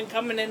keeps on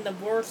coming in the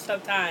worst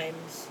of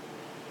times.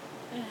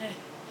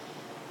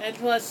 And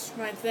plus,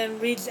 my thing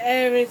reads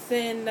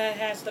everything that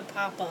has to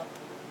pop up.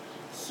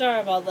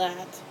 Sorry about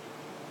that.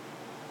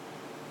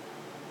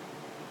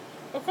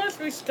 Of course,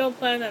 we still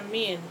plan on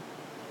meeting.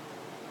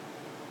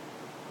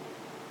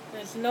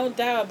 There's no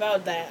doubt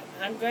about that.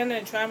 I'm going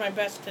to try my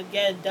best to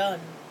get it done.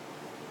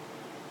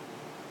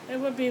 It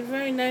would be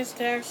very nice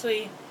to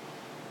actually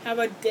have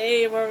a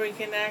day where we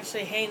can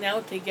actually hang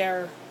out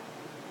together.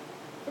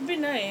 It would be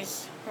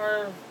nice.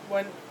 Or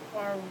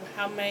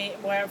how many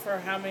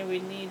we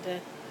need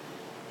to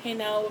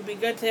hang out. It would be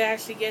good to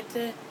actually get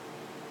to,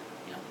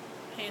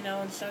 hang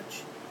out and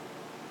such.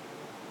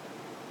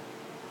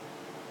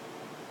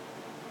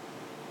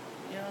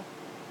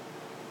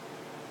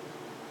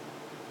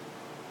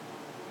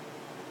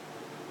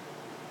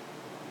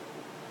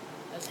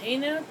 Let's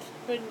hang out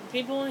with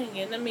people and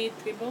getting to meet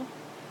people.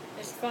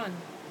 It's fun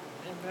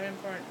and very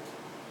important.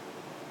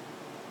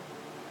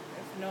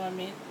 If you know what I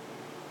mean.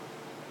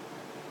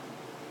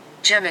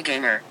 Gemma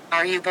Gamer,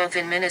 are you both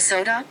in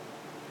Minnesota?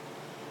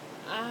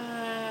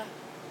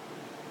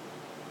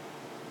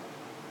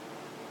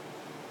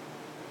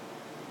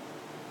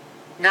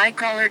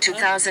 Nightcrawler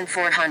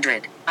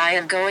 2400. I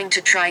am going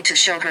to try to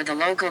show her the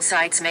local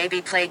sites,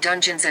 maybe play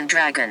Dungeons and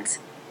Dragons.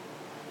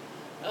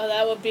 Oh,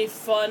 that would be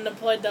fun to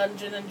play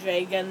Dungeons and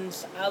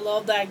Dragons. I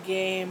love that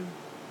game.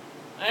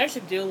 I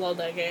actually do love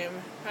that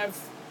game.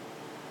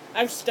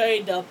 I've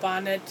studied up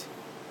on it.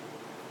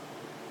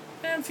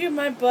 And a few of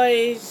my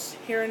buddies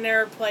here and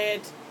there play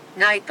it.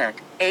 Nightbot.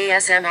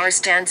 ASMR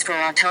stands for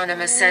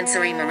Autonomous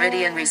Sensory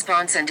Meridian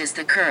Response and is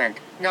the current,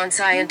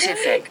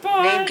 non-scientific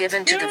name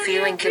given to the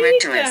feeling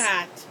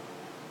characteristic.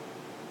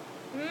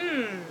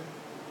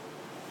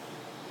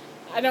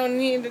 I don't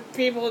need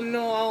people to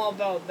know all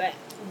about that.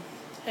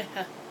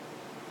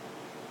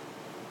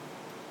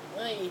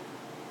 Wait.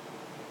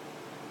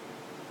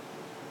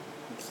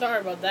 I'm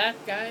sorry about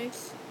that,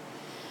 guys.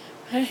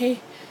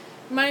 Hey,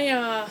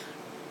 the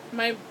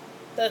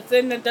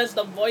thing that does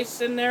the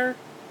voice in there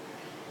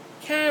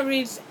kind of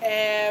reads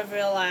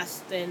every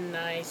last thing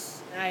I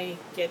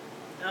get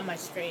on my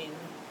screen.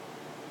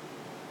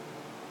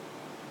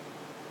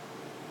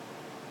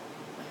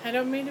 I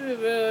don't mean to be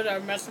rude or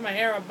mess my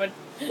hair up, but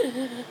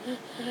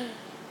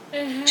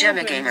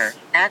Gemma Gamer,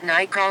 at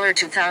Nightcrawler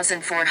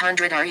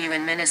 2400, are you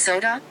in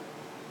Minnesota?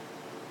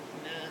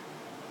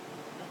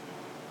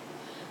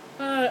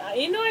 Nah.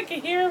 I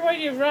can hear what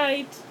you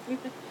write.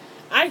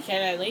 I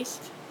can, at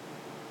least.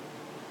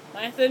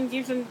 My thing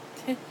keeps on...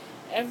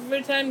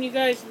 Every time you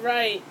guys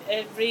write,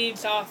 it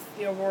reads off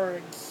your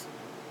words.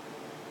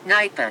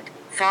 Nightbot,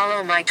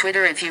 follow my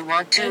Twitter if you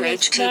want to.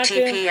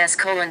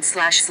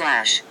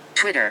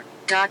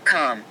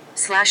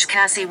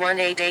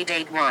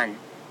 https://twitter.com/Cassie18881.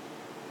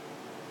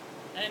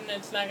 And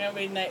it's not going to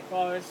be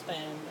Nightcrawler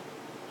Stand.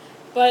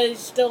 But it's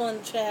still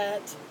in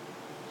chat.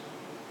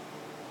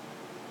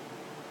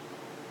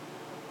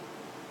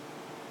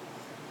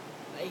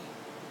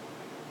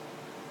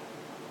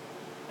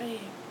 Hey.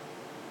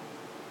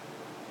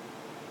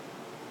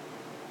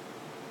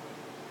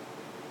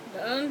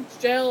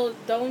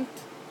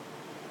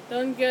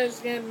 Don't guys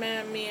get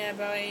mad at me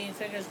about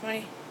anything, because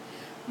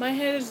my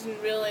head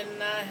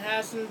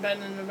hasn't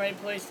been in the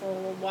right place for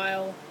a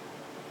while.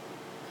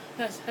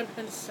 Because I've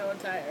been so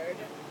tired.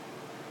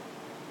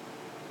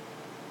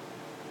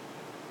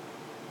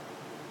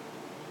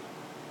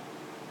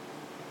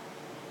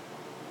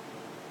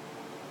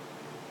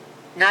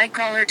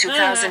 Nightcrawler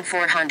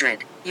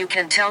 2400. You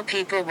can tell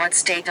people what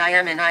state I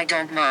am in, I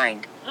don't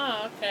mind.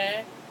 Oh,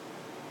 okay.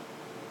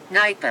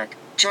 Nightbook.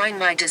 Join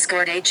my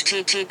Discord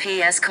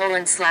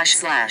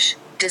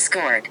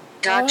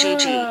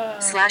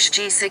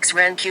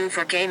https://discord.gg/G6renq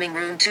for gaming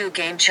room 2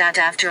 game chat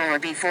after or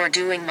before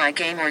doing my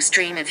game or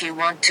stream if you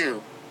want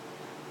to.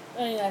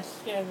 Oh yeah,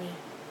 scare me.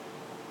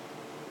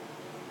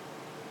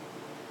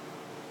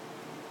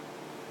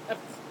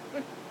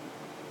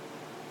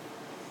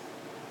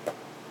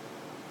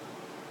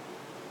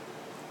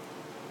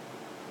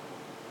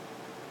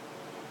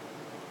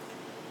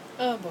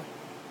 Oh boy.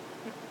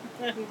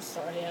 I'm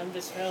sorry, I'm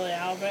just really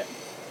out of it.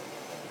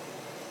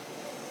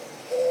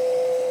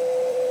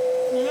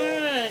 Come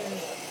on.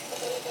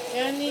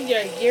 I need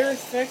your gears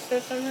fixed or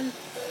something.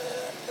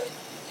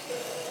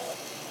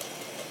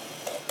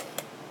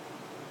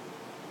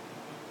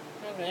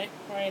 Okay,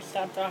 alright,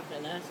 stop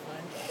talking, that's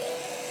fine.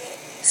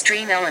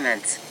 Stream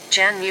elements.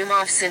 Jan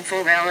Mumov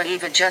Sinful Rela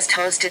Eva just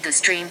hosted the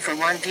stream for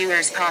one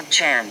viewer's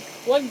PogChan.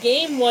 What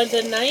game was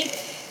it, Knight?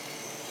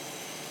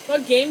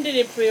 What game did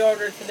you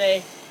pre-order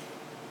today?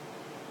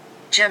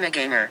 Gemma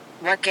Gamer.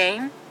 What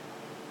game?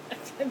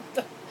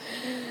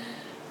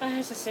 I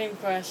asked the same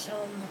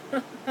question.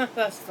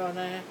 That's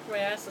funny. We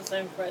asked the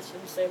same question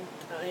at the same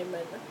time.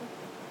 And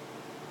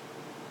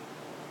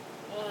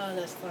oh,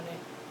 that's funny.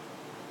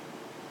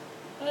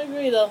 I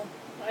agree, though.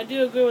 I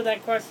do agree with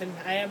that question.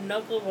 I have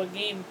no clue what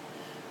game.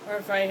 Or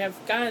if I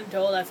have gotten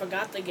told, I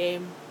forgot the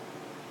game.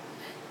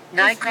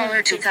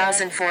 Nightcrawler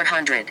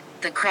 2400.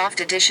 The Croft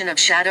edition of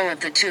Shadow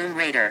of the Tomb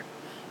Raider.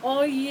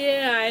 Oh,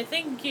 yeah. I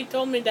think you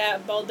told me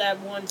that about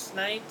that once,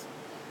 Night.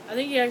 I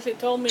think you actually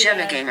told me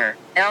Gemma that. Gamer.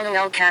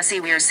 LOL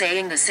Cassie, we're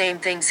saying the same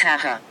things,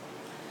 haha.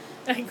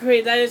 I agree.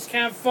 That is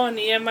kind of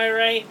funny. Am I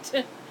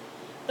right?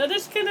 That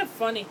is kind of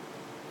funny.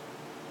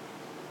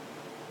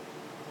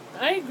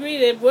 I agree.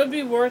 It would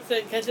be worth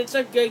it because it's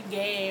a good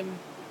game.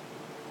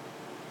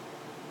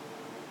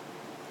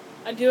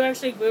 I do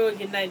actually agree with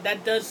you, Knight.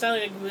 That does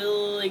sound like a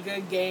really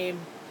good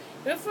game.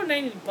 Even for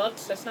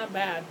 $90, that's not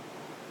bad.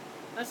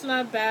 That's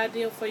not a bad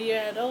deal for you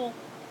at all.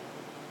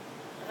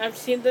 I've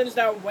seen things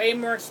that are way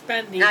more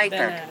spending than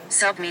that.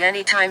 Sub me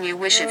anytime you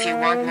wish if you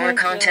want more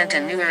content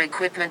and newer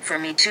equipment for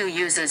me to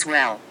use as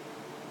well.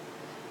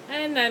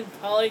 And then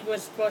Polly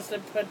was supposed to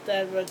put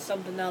that with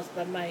something else,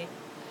 but my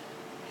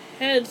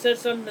head said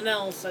something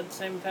else at the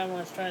same time I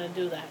was trying to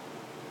do that.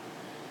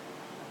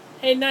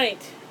 Hey,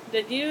 Knight,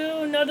 did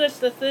you notice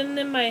the thing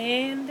in my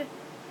hand?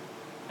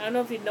 I don't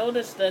know if you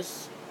noticed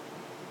this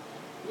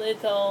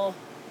little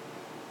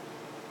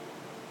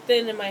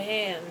thing in my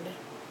hand.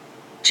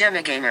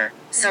 Gemma Gamer,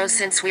 so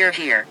since we're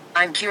here,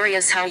 I'm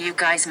curious how you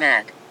guys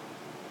met.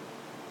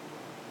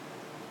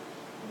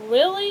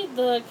 Really?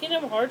 The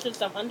Kingdom Hearts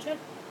is 100?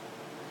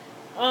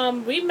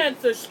 We met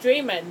through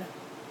streaming.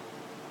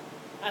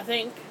 I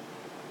think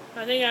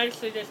I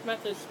actually just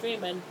met through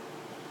streaming.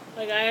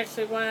 Like, I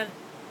actually I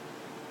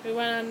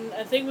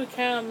think we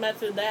kind of met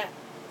through that.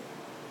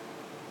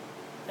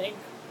 I think.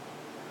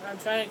 I'm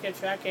trying to get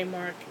track a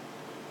mark.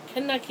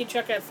 Cannot keep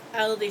track of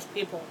all of these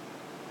people.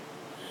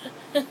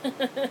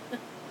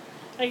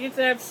 I get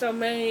to have so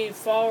many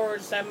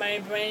followers that my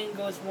brain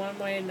goes one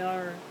way or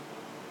another.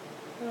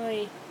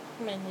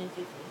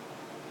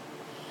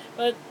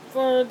 But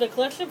for the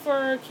collection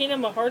for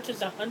Kingdom Hearts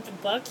is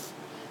 $100.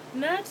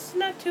 That's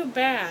not too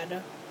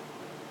bad.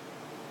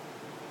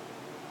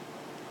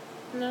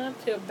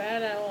 Not too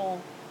bad at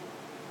all.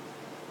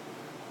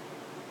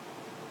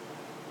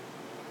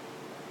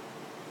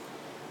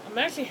 I'm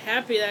actually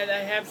happy that I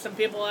have some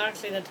people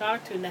actually to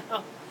talk to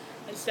now,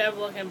 instead of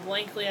looking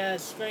blankly at a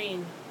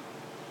screen.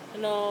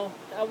 You know,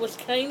 I was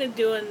kind of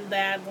doing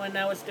that when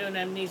I was doing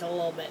Amnesia a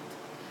little bit.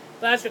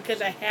 But that's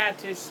because I had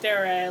to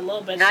stare at it a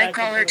little bit.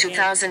 Nightcrawler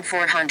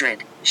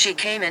 2400. She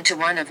came into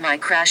one of my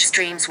Crash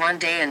streams one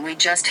day and we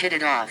just hit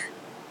it off.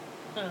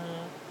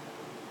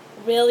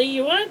 Really?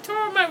 You want to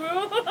tour my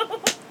room?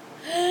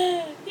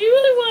 You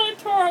really want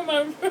to tour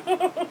my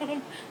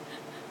room?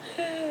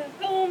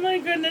 Oh my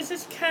goodness,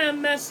 it's kind of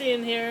messy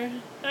in here.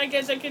 I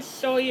guess I could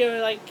show you,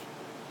 like...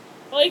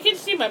 Well, you can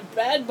see my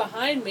bed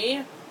behind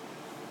me.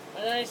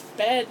 A nice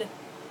bed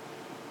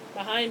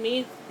behind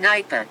me.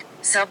 Nightbook.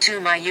 Sub to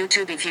my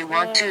YouTube if you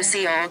want to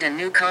see old and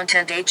new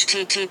content.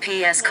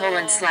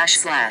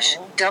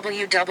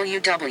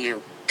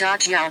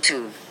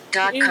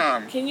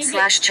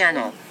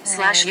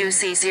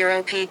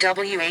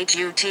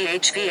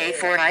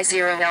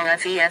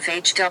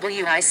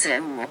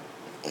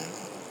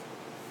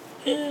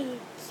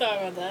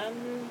 Sorry about that.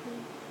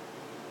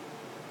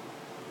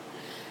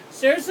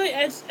 Seriously,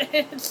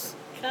 it's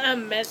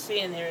kind of messy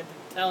in here, to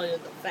tell you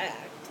the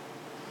fact.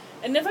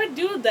 And if I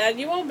do that,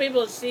 you won't be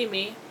able to see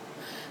me.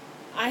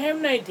 I have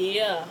an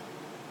idea.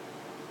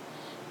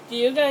 Do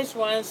you guys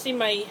want to see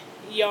my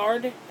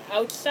yard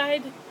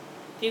outside?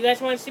 Do you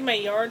guys want to see my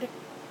yard?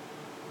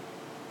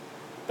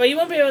 But you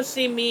won't be able to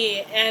see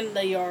me and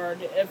the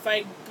yard if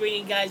I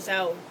bring you guys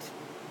out.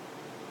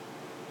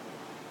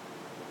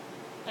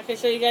 I can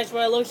show you guys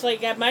what it looks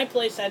like at my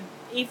place at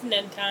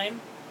evening time.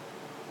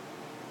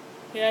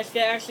 You guys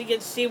can actually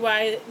get to see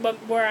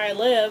where I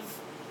live.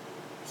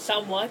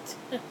 Somewhat.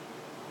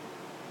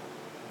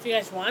 If you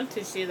guys want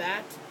to see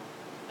that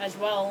as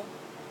well,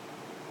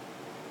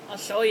 I'll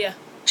show you.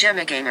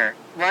 Gemma Gamer,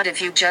 what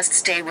if you just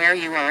stay where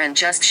you are and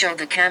just show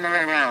the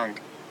camera around?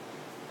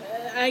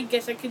 I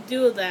guess I could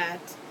do that.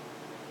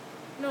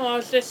 No, I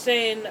was just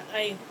saying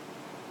I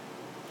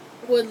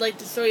would like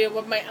to show you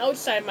what my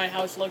outside my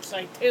house looks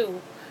like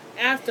too.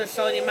 After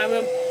showing you my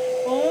room.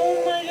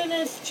 Oh my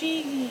goodness,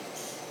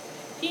 cheeks.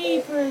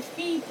 Keepers.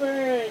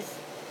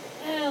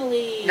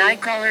 Ellie.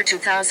 Nightcrawler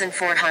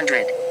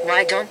 2400,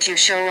 why don't you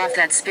show off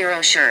that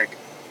Spiro shirt?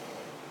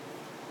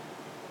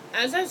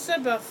 As I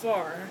said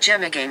before.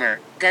 Gemma Gamer,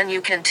 then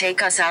you can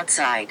take us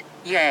outside.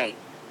 Yay.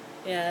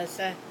 Yes,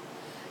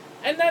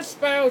 and that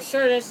Spiro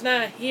shirt is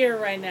not here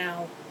right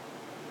now.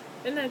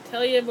 Didn't I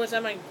tell you it was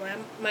at my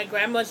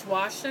grandma's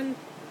washing?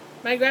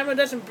 My grandma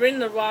doesn't bring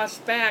the wash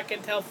back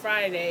until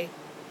Friday.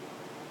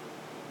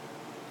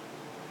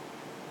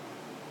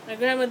 My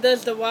grandma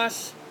does the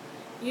wash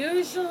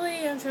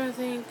usually, I'm trying to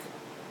think,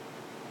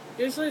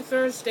 usually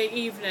Thursday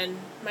evening.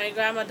 My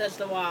grandma does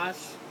the wash.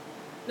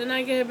 Then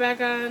I get it back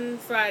on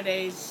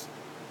Fridays,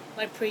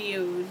 like per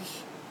usual.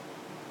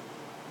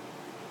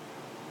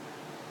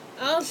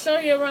 I'll show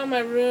you around my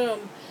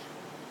room.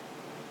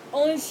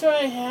 Only show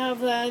I have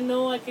that I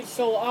know I can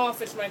show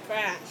off is my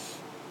crash.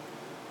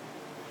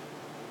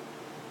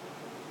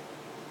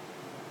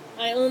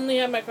 I only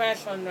have my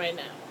crash on right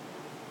now.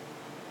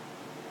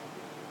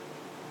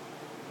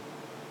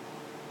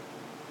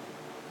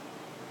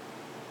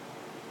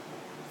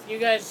 You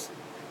guys,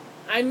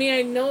 I mean,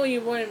 I know you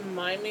wouldn't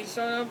mind me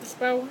showing off the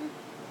Spiro one.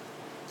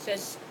 It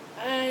says,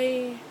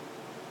 I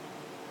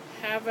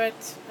have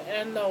it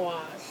in the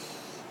wash.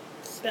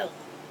 Still.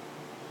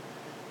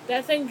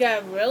 That thing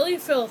got really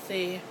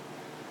filthy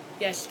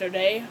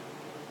yesterday.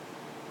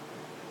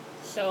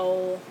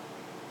 So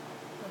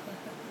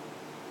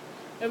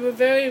it was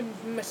very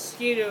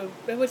mosquito-y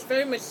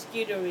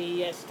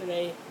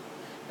yesterday.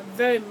 And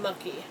very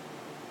mucky.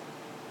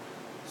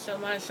 So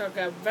my shirt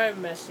got very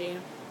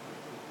messy.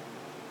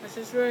 This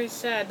is very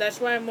sad.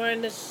 That's why I'm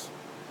wearing this.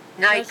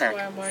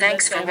 Nightbug,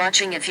 thanks for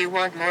watching. If you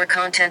want more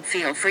content,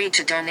 feel free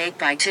to donate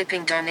by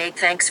tipping donate.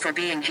 Thanks for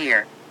being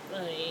here.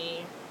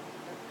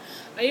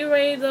 Are you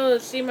ready to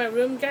see my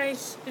room,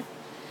 guys?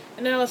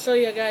 And then I'll show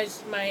you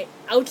guys my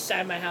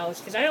outside my house,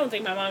 because I don't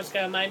think my mom's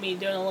gonna mind me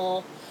doing a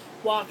little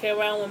walk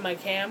around with my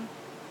cam.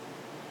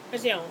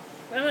 Because, you know,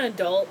 I'm an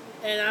adult,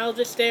 and I'll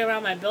just stay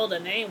around my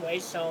building anyway,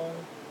 so.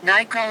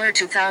 Nightcrawler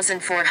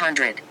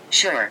 2400,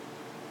 sure.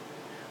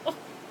 Oh.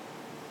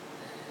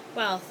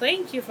 Well,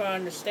 thank you for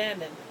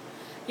understanding.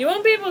 You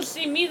won't be able to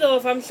see me, though,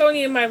 if I'm showing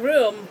you my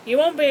room. You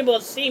won't be able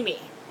to see me.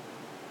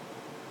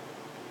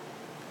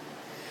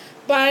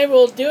 But I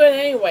will do it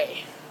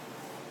anyway.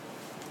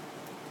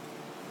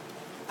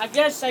 I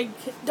guess I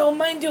don't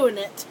mind doing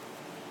it.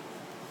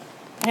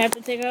 I have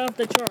to take it off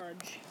the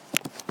charge.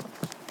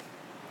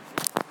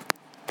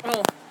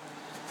 Oh.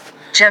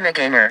 Gemma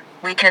Gamer,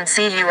 we can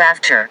see you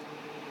after.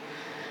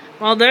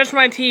 Well, there's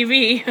my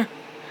TV.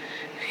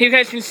 You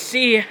guys can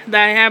see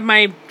that I have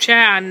my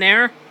chat on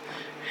there.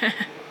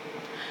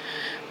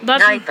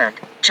 Nightbug,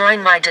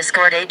 join my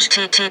Discord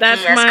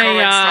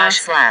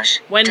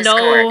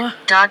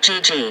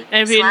https://window.gg.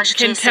 And if you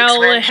can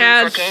tell, it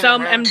has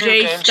some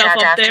MJ stuff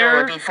up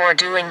there. Before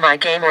doing my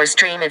game or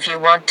stream if you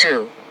want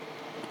to.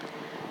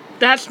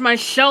 That's my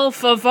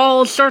shelf of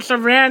all sorts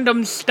of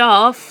random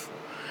stuff.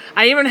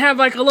 I even have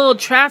like a little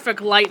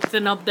traffic light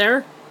thing up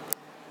there.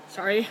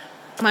 Sorry,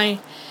 my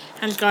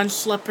hand's gone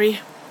slippery.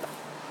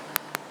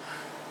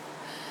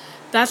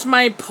 That's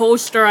my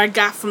poster I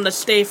got from the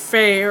State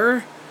Fair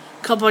a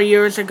couple of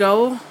years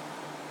ago.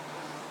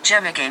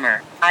 Gemma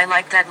Gamer, I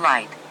like that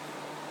light.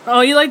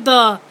 Oh, you like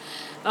the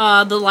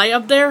light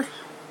up there?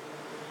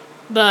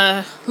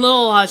 The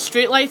little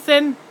street light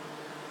thing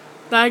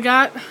that I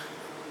got?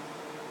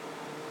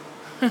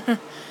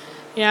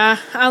 Yeah,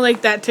 I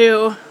like that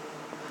too.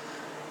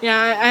 Yeah,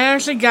 I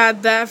actually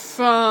got that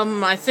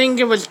from, I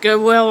think it was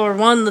Goodwill or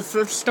one of the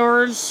thrift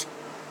stores.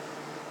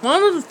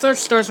 One of the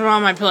thrift stores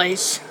around my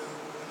place.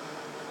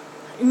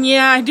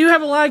 Yeah, I do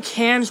have a lot of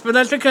cans, but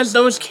that's because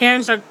those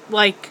cans are,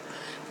 like,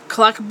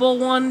 collectible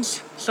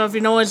ones. So if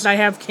you notice, I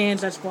have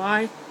cans, that's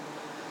why.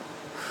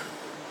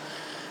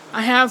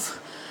 I have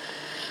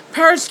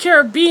Pirates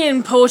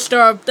Caribbean poster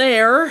up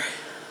there,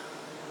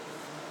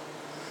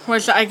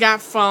 which I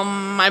got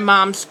from my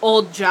mom's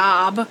old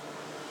job.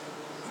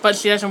 But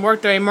she doesn't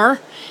work there anymore.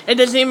 It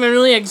doesn't even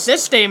really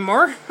exist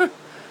anymore.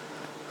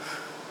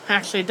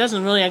 Actually, it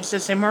doesn't really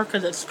exist anymore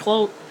because it's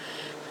closed.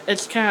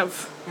 It's kind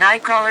of...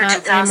 Nightcrawler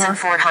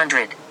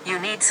 2400. You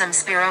need some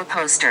Spiro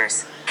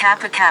posters.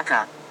 Kappa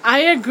Kappa. I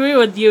agree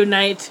with you,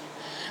 Knight.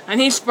 I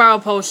need Spiro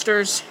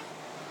posters.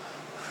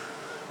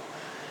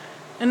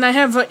 And I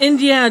have an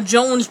Indiana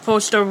Jones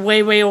poster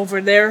way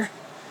over there.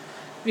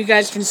 You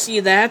guys can see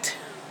that.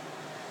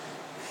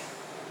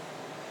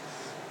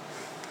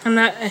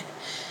 I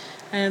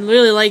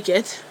really like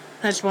it.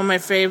 That's one of my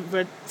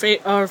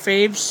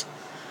faves.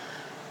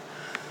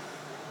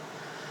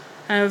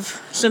 I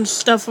have some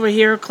stuff over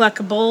here,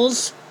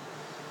 collectibles.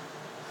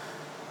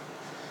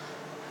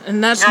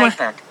 And that's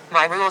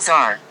my rules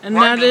are: and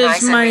 1. that Be is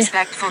nice and my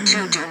respectful.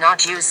 2. Do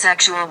not use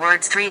sexual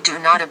words. 3. Do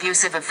not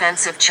abusive,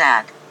 offensive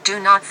chat. Do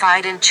not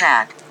fight in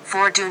chat.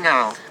 4. Do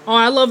no. Oh,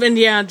 I love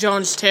Indiana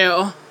Jones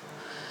too.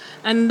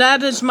 And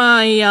that is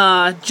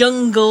my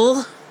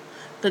jungle.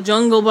 The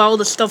jungle with all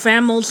the stuffed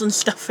animals and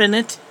stuff in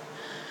it.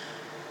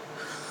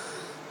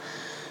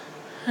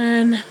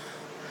 And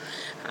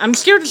I'm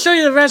scared to show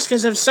you the rest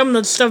because of some of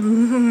the stuff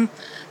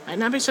might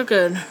not be so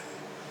good.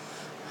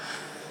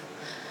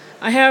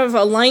 I have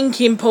a Lion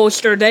King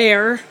poster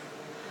there.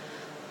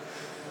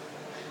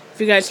 If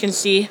you guys can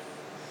see.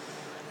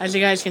 As you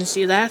guys can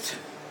see that.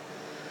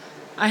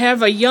 I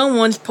have a Young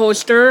Ones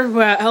poster,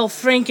 Al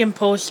Franken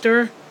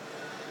poster.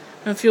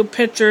 A few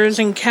pictures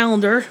and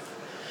calendar.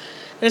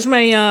 There's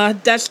my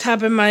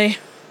desktop and my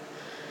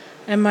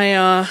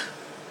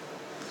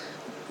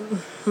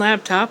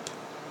laptop.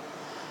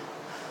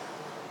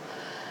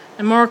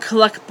 And more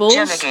collectibles.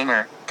 Gemma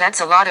Gamer, that's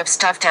a lot of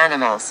stuffed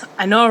animals.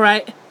 I know,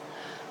 right?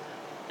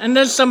 And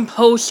there's some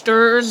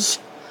posters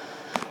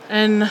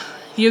and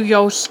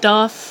Yu-Gi-Oh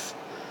stuff.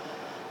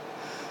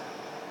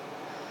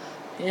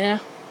 Yeah.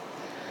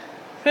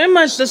 Pretty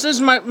much this is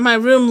my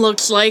room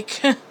looks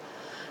like.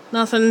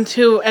 Nothing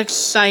too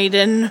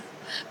exciting,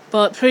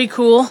 but pretty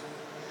cool.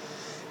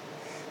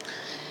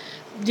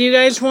 Do you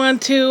guys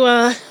want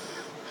to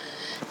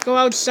go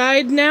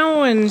outside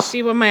now and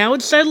see what my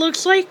outside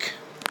looks like?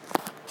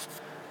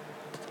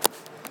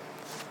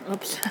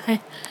 Oops,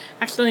 I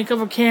accidentally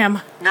covered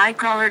cam.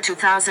 Nightcrawler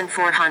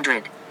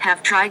 2400.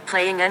 Have tried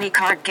playing any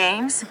card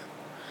games?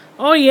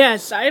 Oh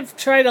yes, I've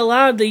tried a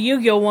lot of the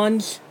Yu-Gi-Oh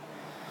ones.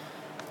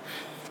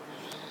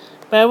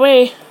 By the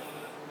way, I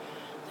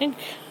think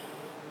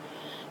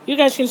you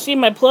guys can see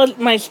my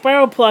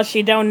Spiral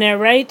plushie down there,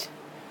 right?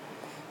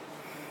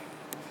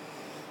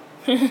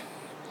 But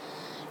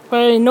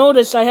I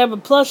noticed I have a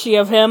plushie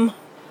of him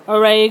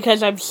already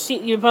because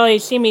you probably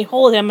see me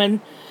hold him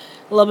in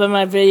a little bit of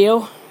my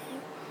video.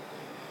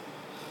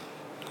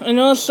 And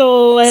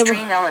also I have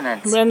Stream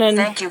Elements.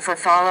 Thank you for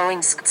following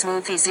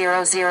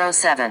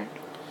Smoothie007.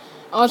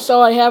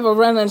 Also I have a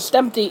Ren and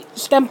Stimpy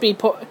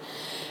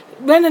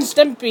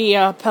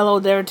pillow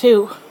there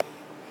too.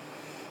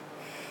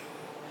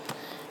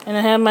 And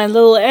I have my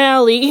little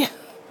Ellie.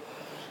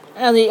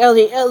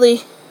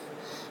 Ellie.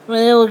 My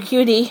little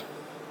cutie.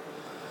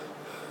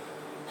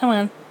 Come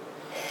on.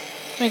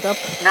 Wake up.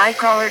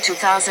 Nightcrawler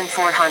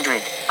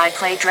 2400. I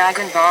play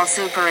Dragon Ball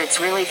Super. It's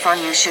really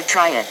fun. You should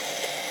try it.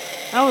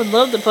 I would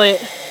love to play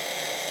it.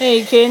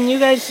 Hey, can you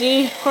guys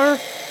see her?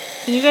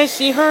 Can you guys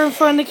see her in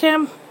front of the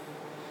cam?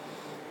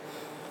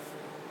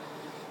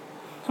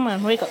 Come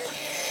on, wake up.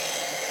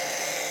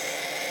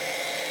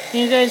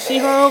 Can you guys see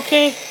her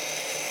okay?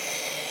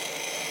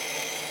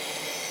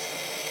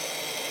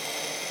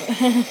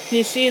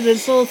 You see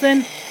this little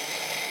thing?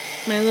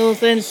 My little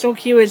thing is so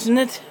cute, isn't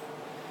it?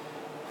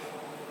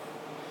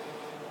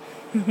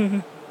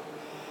 Do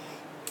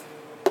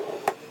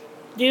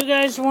you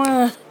guys want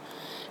to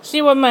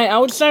see what my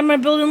outside my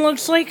building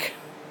looks like?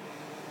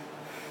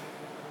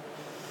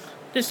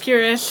 Just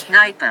curious.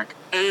 Nightbot.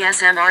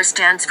 ASMR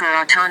stands for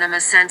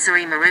Autonomous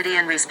Sensory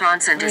Meridian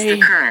Response and is the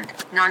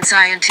current,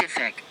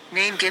 non-scientific,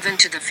 name given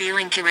to the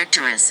feeling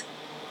characteristic.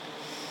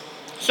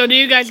 So do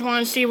you guys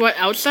want to see what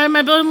outside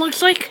my building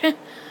looks like?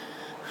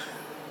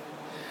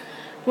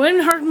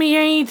 Wouldn't hurt me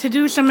any to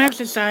do some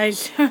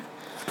exercise. Do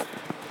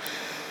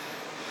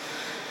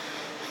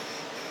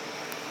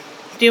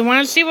you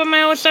want to see what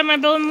my outside my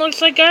building looks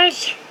like,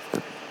 guys?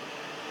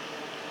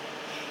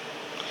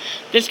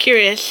 Just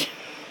curious.